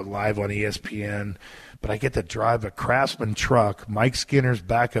there. It's all live on ESPN. But I get to drive a Craftsman truck, Mike Skinner's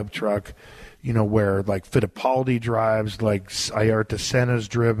backup truck, where like Fittipaldi drives, like Ayrton Senna's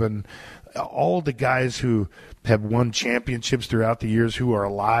driven. All the guys who have won championships throughout the years who are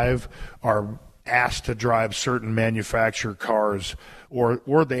alive are asked to drive certain manufacturer cars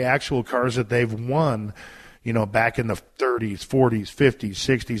or the actual cars that they've won, back in the 30s, 40s, 50s,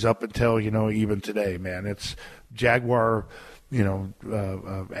 60s, up until, even today, man. It's Jaguar,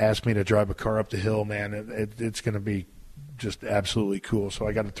 asked me to drive a car up the hill, man. It's going to be just absolutely cool. So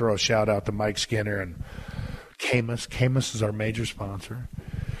I got to throw a shout out to Mike Skinner and Camus. Camus is our major sponsor.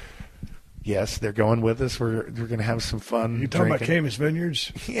 Yes, they're going with us. We're going to have some fun. You talking about Camus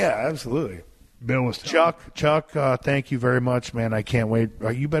Vineyards? Yeah, absolutely. Bill was Chuck, thank you very much, man. I can't wait.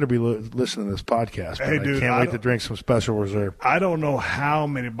 You better be listening to this podcast. Hey, dude, I can't wait to drink some Special Reserve. I don't know how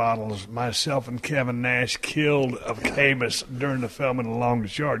many bottles myself and Kevin Nash killed of Camus during the filming of The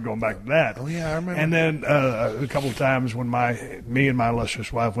Longest Yard, going back to that. Oh, yeah, I remember. And then a couple of times when me and my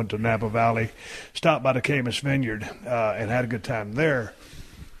illustrious wife went to Napa Valley, stopped by the Camus Vineyard and had a good time there.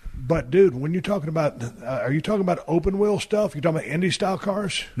 But, dude, when you're talking about, are you talking about open wheel stuff? You talking about Indy style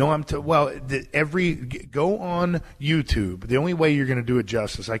cars? No, go on YouTube. The only way you're going to do it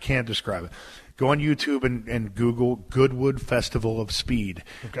justice, I can't describe it. Go on YouTube and Google Goodwood Festival of Speed.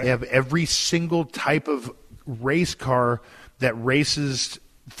 Okay. They have every single type of race car that races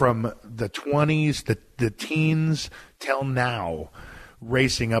from the 20s, the teens till now,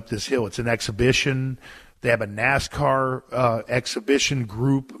 racing up this hill. It's an exhibition. They have a NASCAR exhibition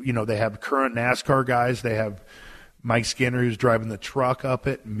group. They have current NASCAR guys. They have Mike Skinner, who's driving the truck up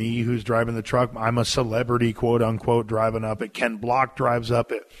it, me, who's driving the truck. I'm a celebrity, quote unquote, driving up it. Ken Block drives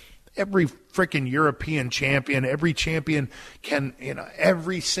up it. Every freaking European champion, every champion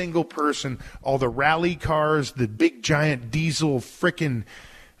every single person, all the rally cars, the big giant diesel freaking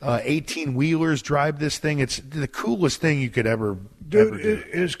 18-wheelers drive this thing. It's the coolest thing you could ever do.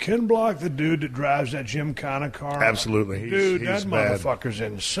 Is Ken Block the dude that drives that Gymkhana car? Absolutely. Dude, that motherfucker's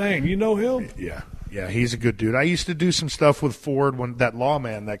insane. You know him? Yeah, he's a good dude. I used to do some stuff with Ford when that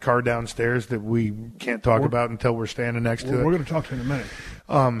Lawman, that car downstairs that we can't talk about until we're standing next to it. We're going to talk to him in a minute.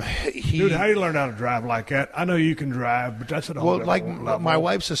 Dude, how do you learn how to drive like that? I know you can drive, but that's a whole different level. My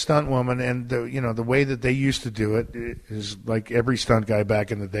wife's a stunt woman, and the way that they used to do it is like every stunt guy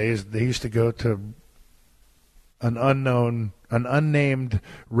back in the days. They used to go to an unnamed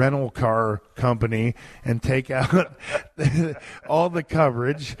rental car company and take out all the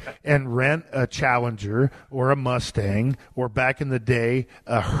coverage and rent a Challenger or a Mustang, or back in the day,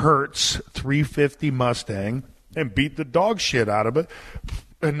 a Hertz 350 Mustang, and beat the dog shit out of it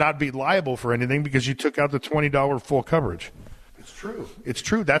and not be liable for anything because you took out the $20 full coverage. It's true. It's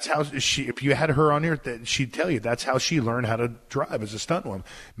true. That's how she, if you had her on here, she'd tell you that's how she learned how to drive as a stunt woman.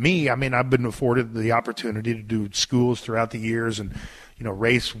 Me, I mean, I've been afforded the opportunity to do schools throughout the years and,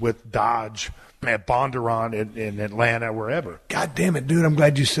 race with Dodge at Bondurant in Atlanta, wherever. God damn it, dude. I'm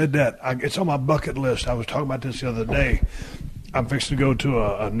glad you said that. It's on my bucket list. I was talking about this the other day. I'm fixing to go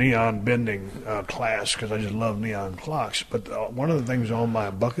to a neon bending class because I just love neon clocks. But one of the things on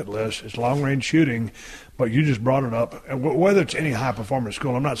my bucket list is long-range shooting, but you just brought it up. And whether it's any high-performance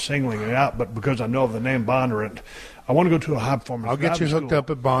school, I'm not singling it out, but because I know of the name Bondurant, I want to go to a high-performance I'll get you hooked up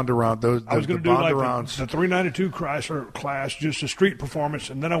at Bondurant. I was going to do like the 392 Chrysler class, just a street performance,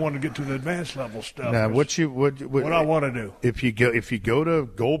 and then I want to get to the advanced level stuff. Now, what I want to do. If you go to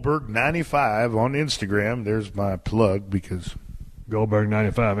Goldberg 95 on Instagram, there's my plug because Goldberg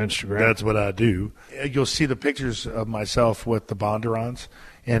 95 Instagram. That's what I do. You'll see the pictures of myself with the Bondurants.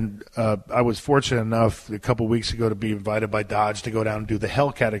 And I was fortunate enough a couple weeks ago to be invited by Dodge to go down and do the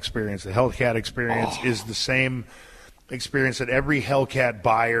Hellcat experience. The Hellcat experience is the same experience that every Hellcat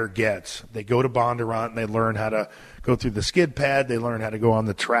buyer gets. They go to Bondurant and they learn how to go through the skid pad. They learn how to go on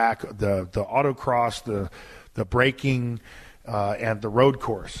the track, the autocross, the braking, and the road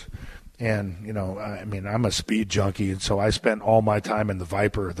course. And, I mean, I'm a speed junkie, and so I spent all my time in the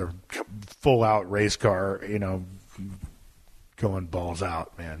Viper, the full-out race car, going balls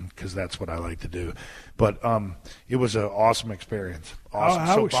out, man, because that's what I like to do. But it was an awesome experience.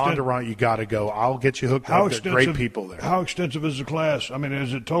 Awesome. Bondurant, you got to go. I'll get you hooked up. There's great people there. How extensive is the class? I mean,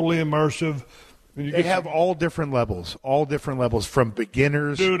 is it totally immersive? They have all different levels from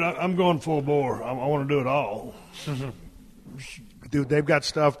beginners. Dude, I'm going full bore. I want to do it all. Dude, they've got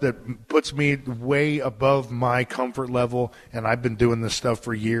stuff that puts me way above my comfort level, and I've been doing this stuff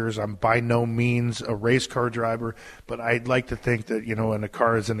for years. I'm by no means a race car driver, but I'd like to think that, and a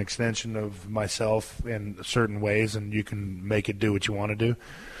car is an extension of myself in certain ways, and you can make it do what you want to do.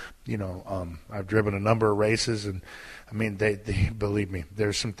 I've driven a number of races, and, I mean, they believe me,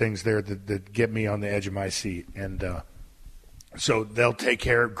 there's some things there that get me on the edge of my seat. And so they'll take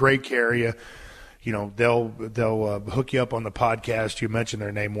great care of you. They'll hook you up on the podcast. You mentioned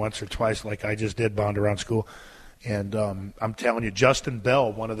their name once or twice, like I just did, Bondurant School. And I'm telling you, Justin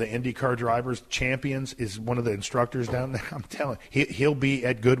Bell, one of the IndyCar drivers, champions, is one of the instructors down there. I'm telling you, he'll be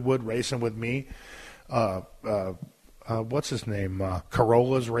at Goodwood racing with me. What's his name?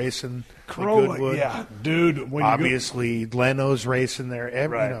 Corolla's racing. Corolla, yeah, dude. Obviously, Leno's racing there.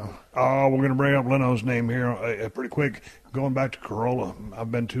 Right. Oh, we're going to bring up Leno's name here pretty quick. Going back to Corolla,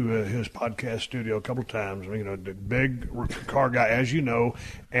 I've been to his podcast studio a couple of times. The big car guy, as you know,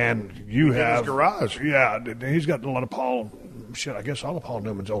 and you have his garage. Yeah, he's got a lot of Paul. Shit, I guess all of Paul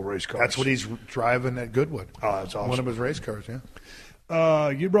Newman's old race cars. That's what he's driving at Goodwood. Oh, that's awesome. One of his race cars, yeah.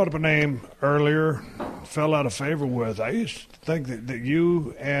 You brought up a name earlier, fell out of favor with. I used to think that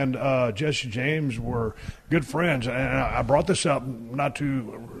you and Jesse James were good friends, and I brought this up not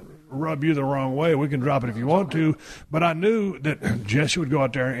to rub you the wrong way. We can drop it if you want to, but I knew that Jesse would go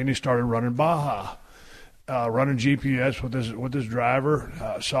out there and he started running Baja, running GPS with his driver.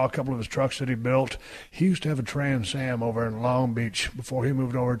 Saw a couple of his trucks that he built. He used to have a Trans Am over in Long Beach before he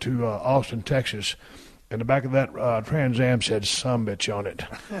moved over to Austin, Texas. And the back of that Trans Am said "sumbitch" on it.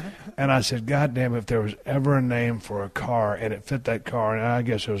 And I said, God damn, if there was ever a name for a car and it fit that car, and I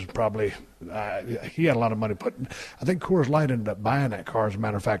guess it was probably, he had a lot of money put. I think Coors Light ended up buying that car, as a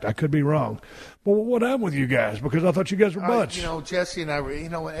matter of fact. I could be wrong. But what happened with you guys? Because I thought you guys were buds. Jesse and I were,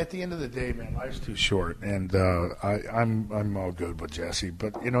 at the end of the day, man, life's too short. And I'm all good with Jesse.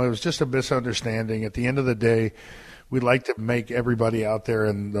 But, it was just a misunderstanding. At the end of the day, we'd like to make everybody out there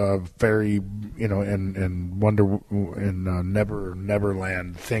in very,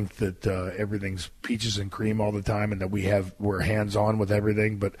 Neverland think that everything's peaches and cream all the time and that we're hands on with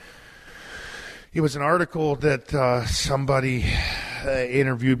everything. But it was an article that somebody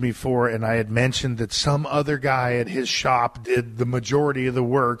interviewed me for, and I had mentioned that some other guy at his shop did the majority of the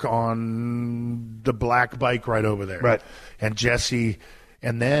work on the black bike right over there. Right. And Jesse.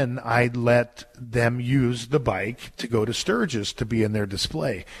 And then I let them use the bike to go to Sturgis to be in their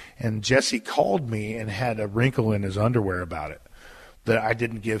display. And Jesse called me and had a wrinkle in his underwear about it, that I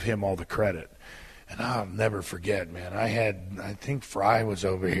didn't give him all the credit. And I'll never forget, man. I think Fry was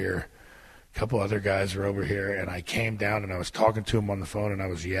over here a couple other guys were over here, and I came down and I was talking to them on the phone, and I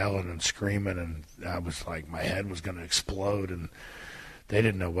was yelling and screaming, and I was like, my head was going to explode, and they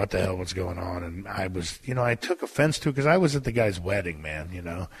didn't know what the hell was going on. And I was, I took offense to it because I was at the guy's wedding, man,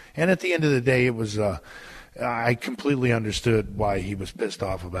 And at the end of the day, it was, I completely understood why he was pissed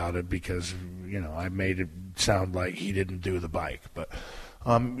off about it because, I made it sound like he didn't do the bike. But,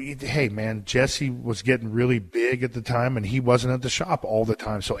 hey, man, Jesse was getting really big at the time, and he wasn't at the shop all the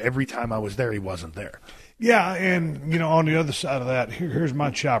time. So every time I was there, he wasn't there. Yeah, and, on the other side of that, here's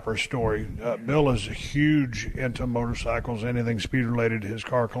my chopper story. Bill is huge into motorcycles, anything speed-related, his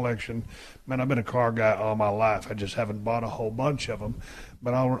car collection. Man, I've been a car guy all my life. I just haven't bought a whole bunch of them.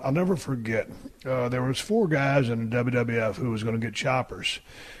 But I'll never forget, there was 4 guys in the WWF who was going to get choppers,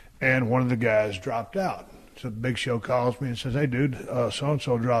 and one of the guys dropped out. So Big Show calls me and says, hey, dude,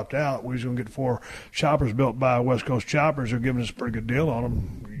 so-and-so dropped out. We're going to get 4 choppers built by West Coast Choppers. They're giving us a pretty good deal on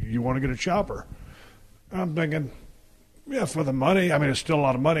them. You want to get a chopper? I'm thinking, yeah, for the money. I mean, it's still a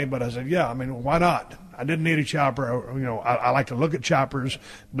lot of money, but I said, yeah, why not? I didn't need a chopper. I like to look at choppers.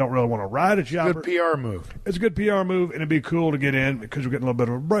 Don't really want to ride a chopper. Good PR move. It's a good PR move, and it'd be cool to get in because we're getting a little bit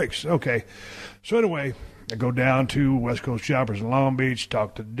of a breaks. Okay. So anyway, I go down to West Coast Choppers in Long Beach,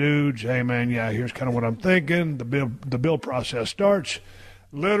 talk to the dudes. Hey, man, yeah, here's kind of what I'm thinking. The build process starts.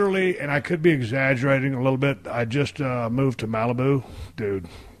 Literally, and I could be exaggerating a little bit, I just moved to Malibu. Dude,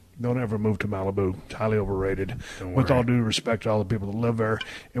 don't ever move to Malibu. It's highly overrated. With all due respect to all the people that live there,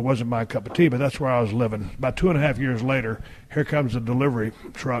 it wasn't my cup of tea, but that's where I was living. About 2.5 years later, here comes a delivery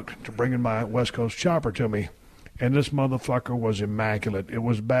truck to bring in my West Coast chopper to me. And this motherfucker was immaculate. It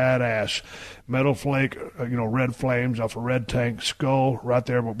was badass. Metal flake, red flames off a red tank, skull right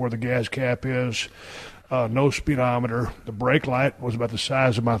there where the gas cap is. No speedometer. The brake light was about the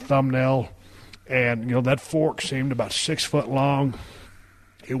size of my thumbnail. And, that fork seemed about 6 foot long.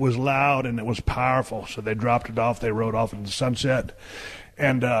 It was loud and it was powerful. So they dropped it off. They rode off into the sunset.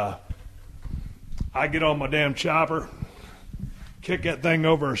 And I get on my damn chopper, kick that thing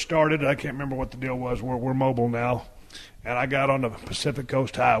over, started. I can't remember what the deal was. We're mobile now. And I got on the Pacific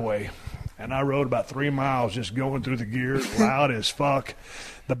Coast Highway. And I rode about 3 miles just going through the gears, loud as fuck.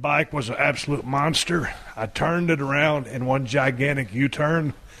 The bike was an absolute monster. I turned it around in one gigantic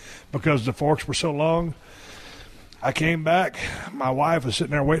U-turn because the forks were so long. I came back. My wife was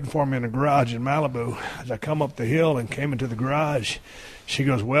sitting there waiting for me in the garage in Malibu. As I come up the hill and came into the garage, she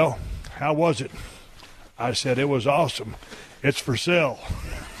goes, well, how was it? I said, it was awesome. It's for sale.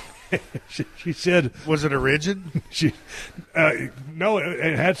 She said, was it a rigid? No,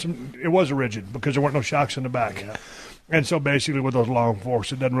 it had some. It was a rigid because there weren't no shocks in the back. Yeah. And so basically with those long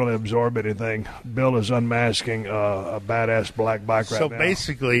forks, it doesn't really absorb anything. Bill is unmasking a badass black bike right now. So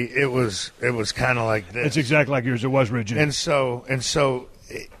basically it was kind of like this. It's exactly like yours. It was rigid. And so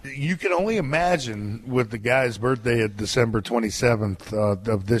you can only imagine with the guy's birthday at December 27th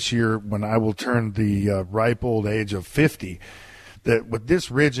of this year when I will turn the ripe old age of 50, that with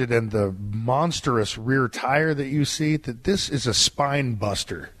this rigid and the monstrous rear tire that you see, that this is a spine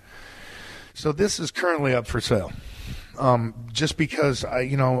buster. So this is currently up for sale. Just because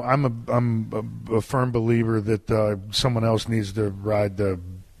I'm a firm believer that someone else needs to ride the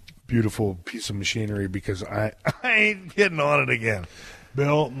beautiful piece of machinery because I ain't getting on it again.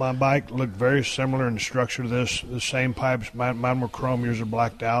 Bill, my bike looked very similar in the structure to this. The same pipes. Mine were chrome. Yours are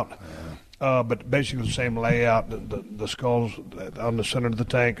blacked out. But basically the same layout. The skulls on the center of the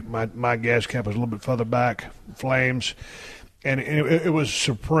tank. My gas cap was a little bit further back. Flames. And it was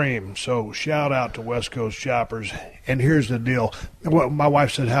supreme. So shout out to West Coast Choppers. And here's the deal. Well, my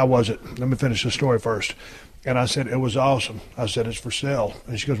wife said, how was it? Let me finish the story first. And I said, it was awesome. I said, it's for sale.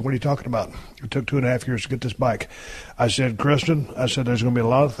 And she goes, what are you talking about? It took 2.5 years to get this bike. I said, Kristen, there's going to be a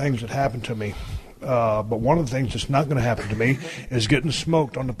lot of things that happen to me. But one of the things that's not going to happen to me is getting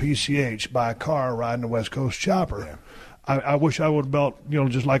smoked on the PCH by a car riding a West Coast Chopper. I wish I would have built,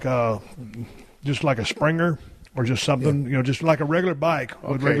 just like a Springer. Or just something, just like a regular bike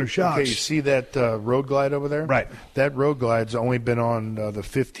with regular shocks. Okay, you see that Road Glide over there? Right. That Road Glide's only been on the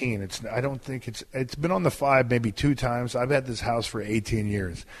 15. I don't think it's been on the 5 maybe 2 times. I've had this house for 18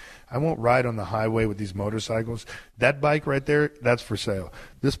 years. I won't ride on the highway with these motorcycles. That bike right there, that's for sale.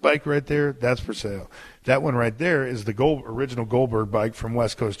 This bike right there, that's for sale. That one right there is the original Goldberg bike from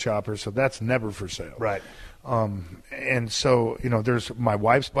West Coast Chopper, so that's never for sale. Right. And so, there's my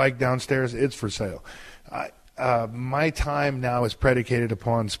wife's bike downstairs. It's for sale. My time now is predicated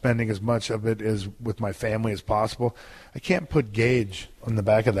upon spending as much of it as with my family as possible. I can't put Gage on the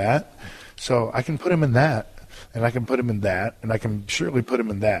back of that, so I can put him in that. and I can put him in that, and I can surely put him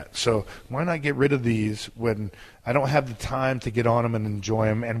in that. So why not get rid of these when I don't have the time to get on them and enjoy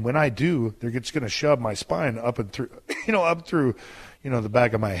them? And when I do, they're just going to shove my spine up and through, up through, the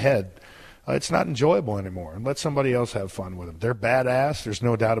back of my head. It's not enjoyable anymore. And let somebody else have fun with them. They're badass. There's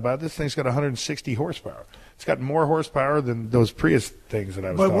no doubt about it. This thing's got 160 horsepower. It's got more horsepower than those Prius things that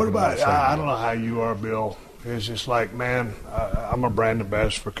I was talking about. But what about, I don't know how you are, Bill. It's just like, man, I'm a brand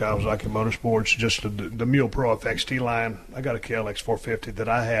ambassador for Kawasaki Motorsports. Just the Mule Pro FXT line. I got a KLX 450 that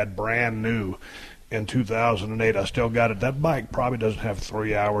I had brand new in 2008. I still got it. That bike probably doesn't have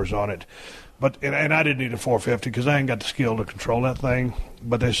 3 hours on it. But and I didn't need a 450 because I ain't got the skill to control that thing.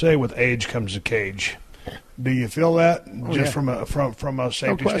 But they say with age comes a cage. Do you feel that from a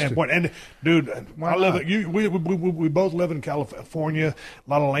safety standpoint? And dude, we both live in California. A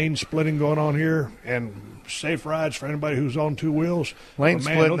lot of lane splitting going on here, and safe rides for anybody who's on two wheels. Lane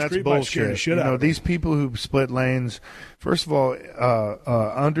splitting, that's bullshit. These people who split lanes. First of all,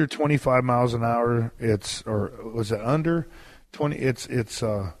 under 25 miles an hour, was it under 20? It's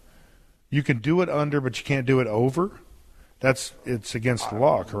you can do it under, but you can't do it over. It's against the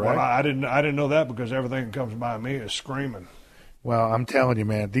law, correct? Well, I didn't know that because everything that comes by me is screaming. Well, I'm telling you,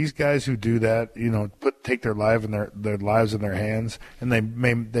 man, these guys who do that, take their lives in their hands, and they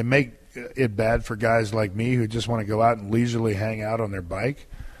make it bad for guys like me who just want to go out and leisurely hang out on their bike.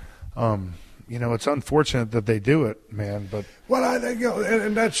 It's unfortunate that they do it, man. But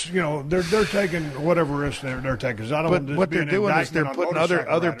and that's they're taking whatever risk they're taking. But what they're doing is they're putting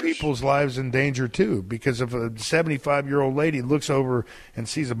other people's lives in danger too. Because if a 75-year-old lady looks over and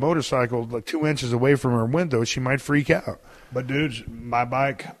sees a motorcycle like 2 inches away from her window, she might freak out. But dudes, my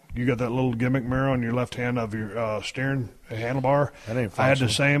bike, you got that little gimmick mirror on your left hand of your steering handlebar. That ain't I had the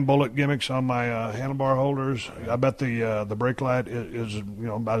same bullet gimmicks on my handlebar holders. I bet the brake light is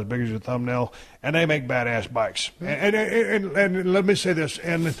about as big as your thumbnail, and they make badass bikes. And let me say this,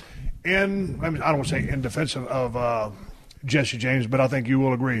 I don't want to say in defense of Jesse James, but I think you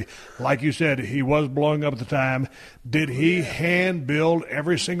will agree. Like you said, he was blowing up at the time. Did he hand build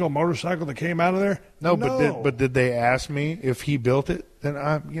every single motorcycle that came out of there? No. But did they ask me if he built it? Then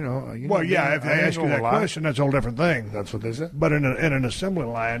if they ask you that question, that's a whole different thing. That's what they said. But in an assembly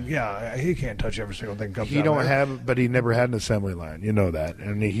line, he can't touch every single thing that comes out. But he never had an assembly line. You know that,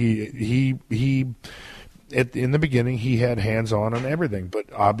 and he. In the beginning, he had hands-on everything, but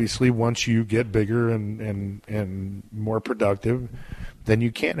obviously once you get bigger and more productive, then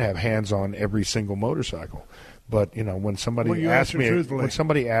you can't have hands-on every single motorcycle. But when somebody asks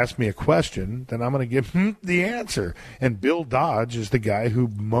me a question, then I'm going to give him the answer. And Bill Dodge is the guy who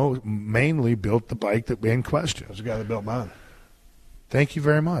mainly built the bike that in question. That's the guy that built mine. Thank you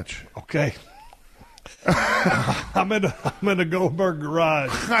very much. Okay. I'm in the Goldberg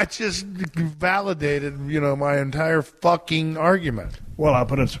garage. I just validated, my entire fucking argument. Well, I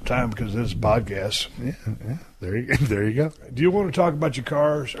put in some time because this is a podcast. Yeah. There you go. Do you want to talk about your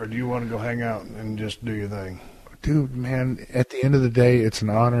cars, or do you want to go hang out and just do your thing? Dude, man, at the end of the day, it's an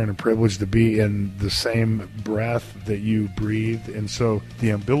honor and a privilege to be in the same breath that you breathe. And so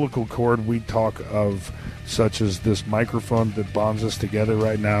the umbilical cord we talk of, such as this microphone that bonds us together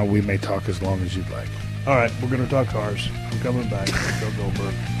right now, we may talk as long as you'd like. All right, we're going to talk cars. I'm coming back. Bill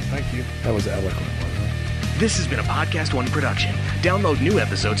Goldberg. Thank you. That was eloquent, wasn't it? This has been a Podcast One production. Download new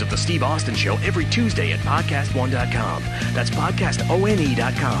episodes of The Steve Austin Show every Tuesday at PodcastOne.com. That's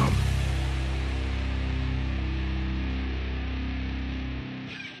PodcastOne.com.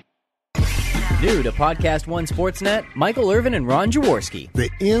 New to Podcast One Sportsnet, Michael Irvin and Ron Jaworski.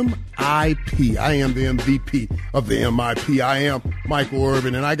 The MIP. I am the MVP of the MIP. I am Michael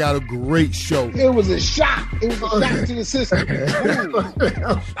Irvin, and I got a great show. It was a shock. It was a shock to the system.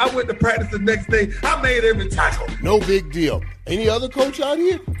 I went to practice the next day. I made every tackle. No big deal. Any other coach out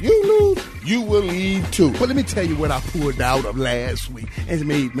here, you lose, you will leave too. But let me tell you what I pulled out of last week. It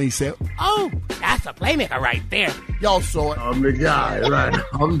made me say, oh, that's a playmaker right there. Y'all saw it. I'm the guy, right?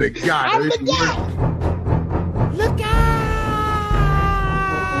 I'm the guy. I'm the guy. Look out!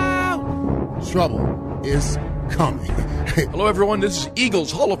 Trouble is coming. Hello, everyone. This is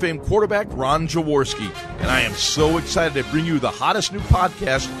Eagles Hall of Fame quarterback Ron Jaworski, and I am so excited to bring you the hottest new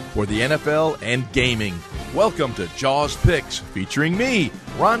podcast for the NFL and gaming. Welcome to Jaws Picks, featuring me,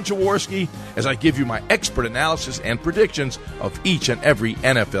 Ron Jaworski, as I give you my expert analysis and predictions of each and every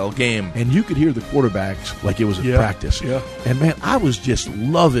NFL game. And you could hear the quarterbacks like it was a practice. Yeah. And, man, I was just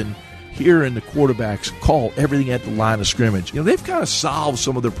loving hearing the quarterbacks call everything at the line of scrimmage. They've kind of solved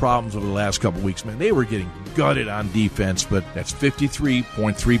some of their problems over the last couple of weeks, man. They were getting gutted on defense, but that's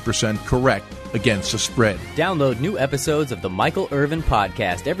 53.3% correct against the spread. Download new episodes of the Michael Irvin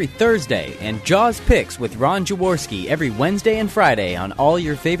Podcast every Thursday and Jaws Picks with Ron Jaworski every Wednesday and Friday on all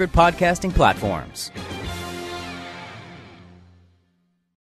your favorite podcasting platforms.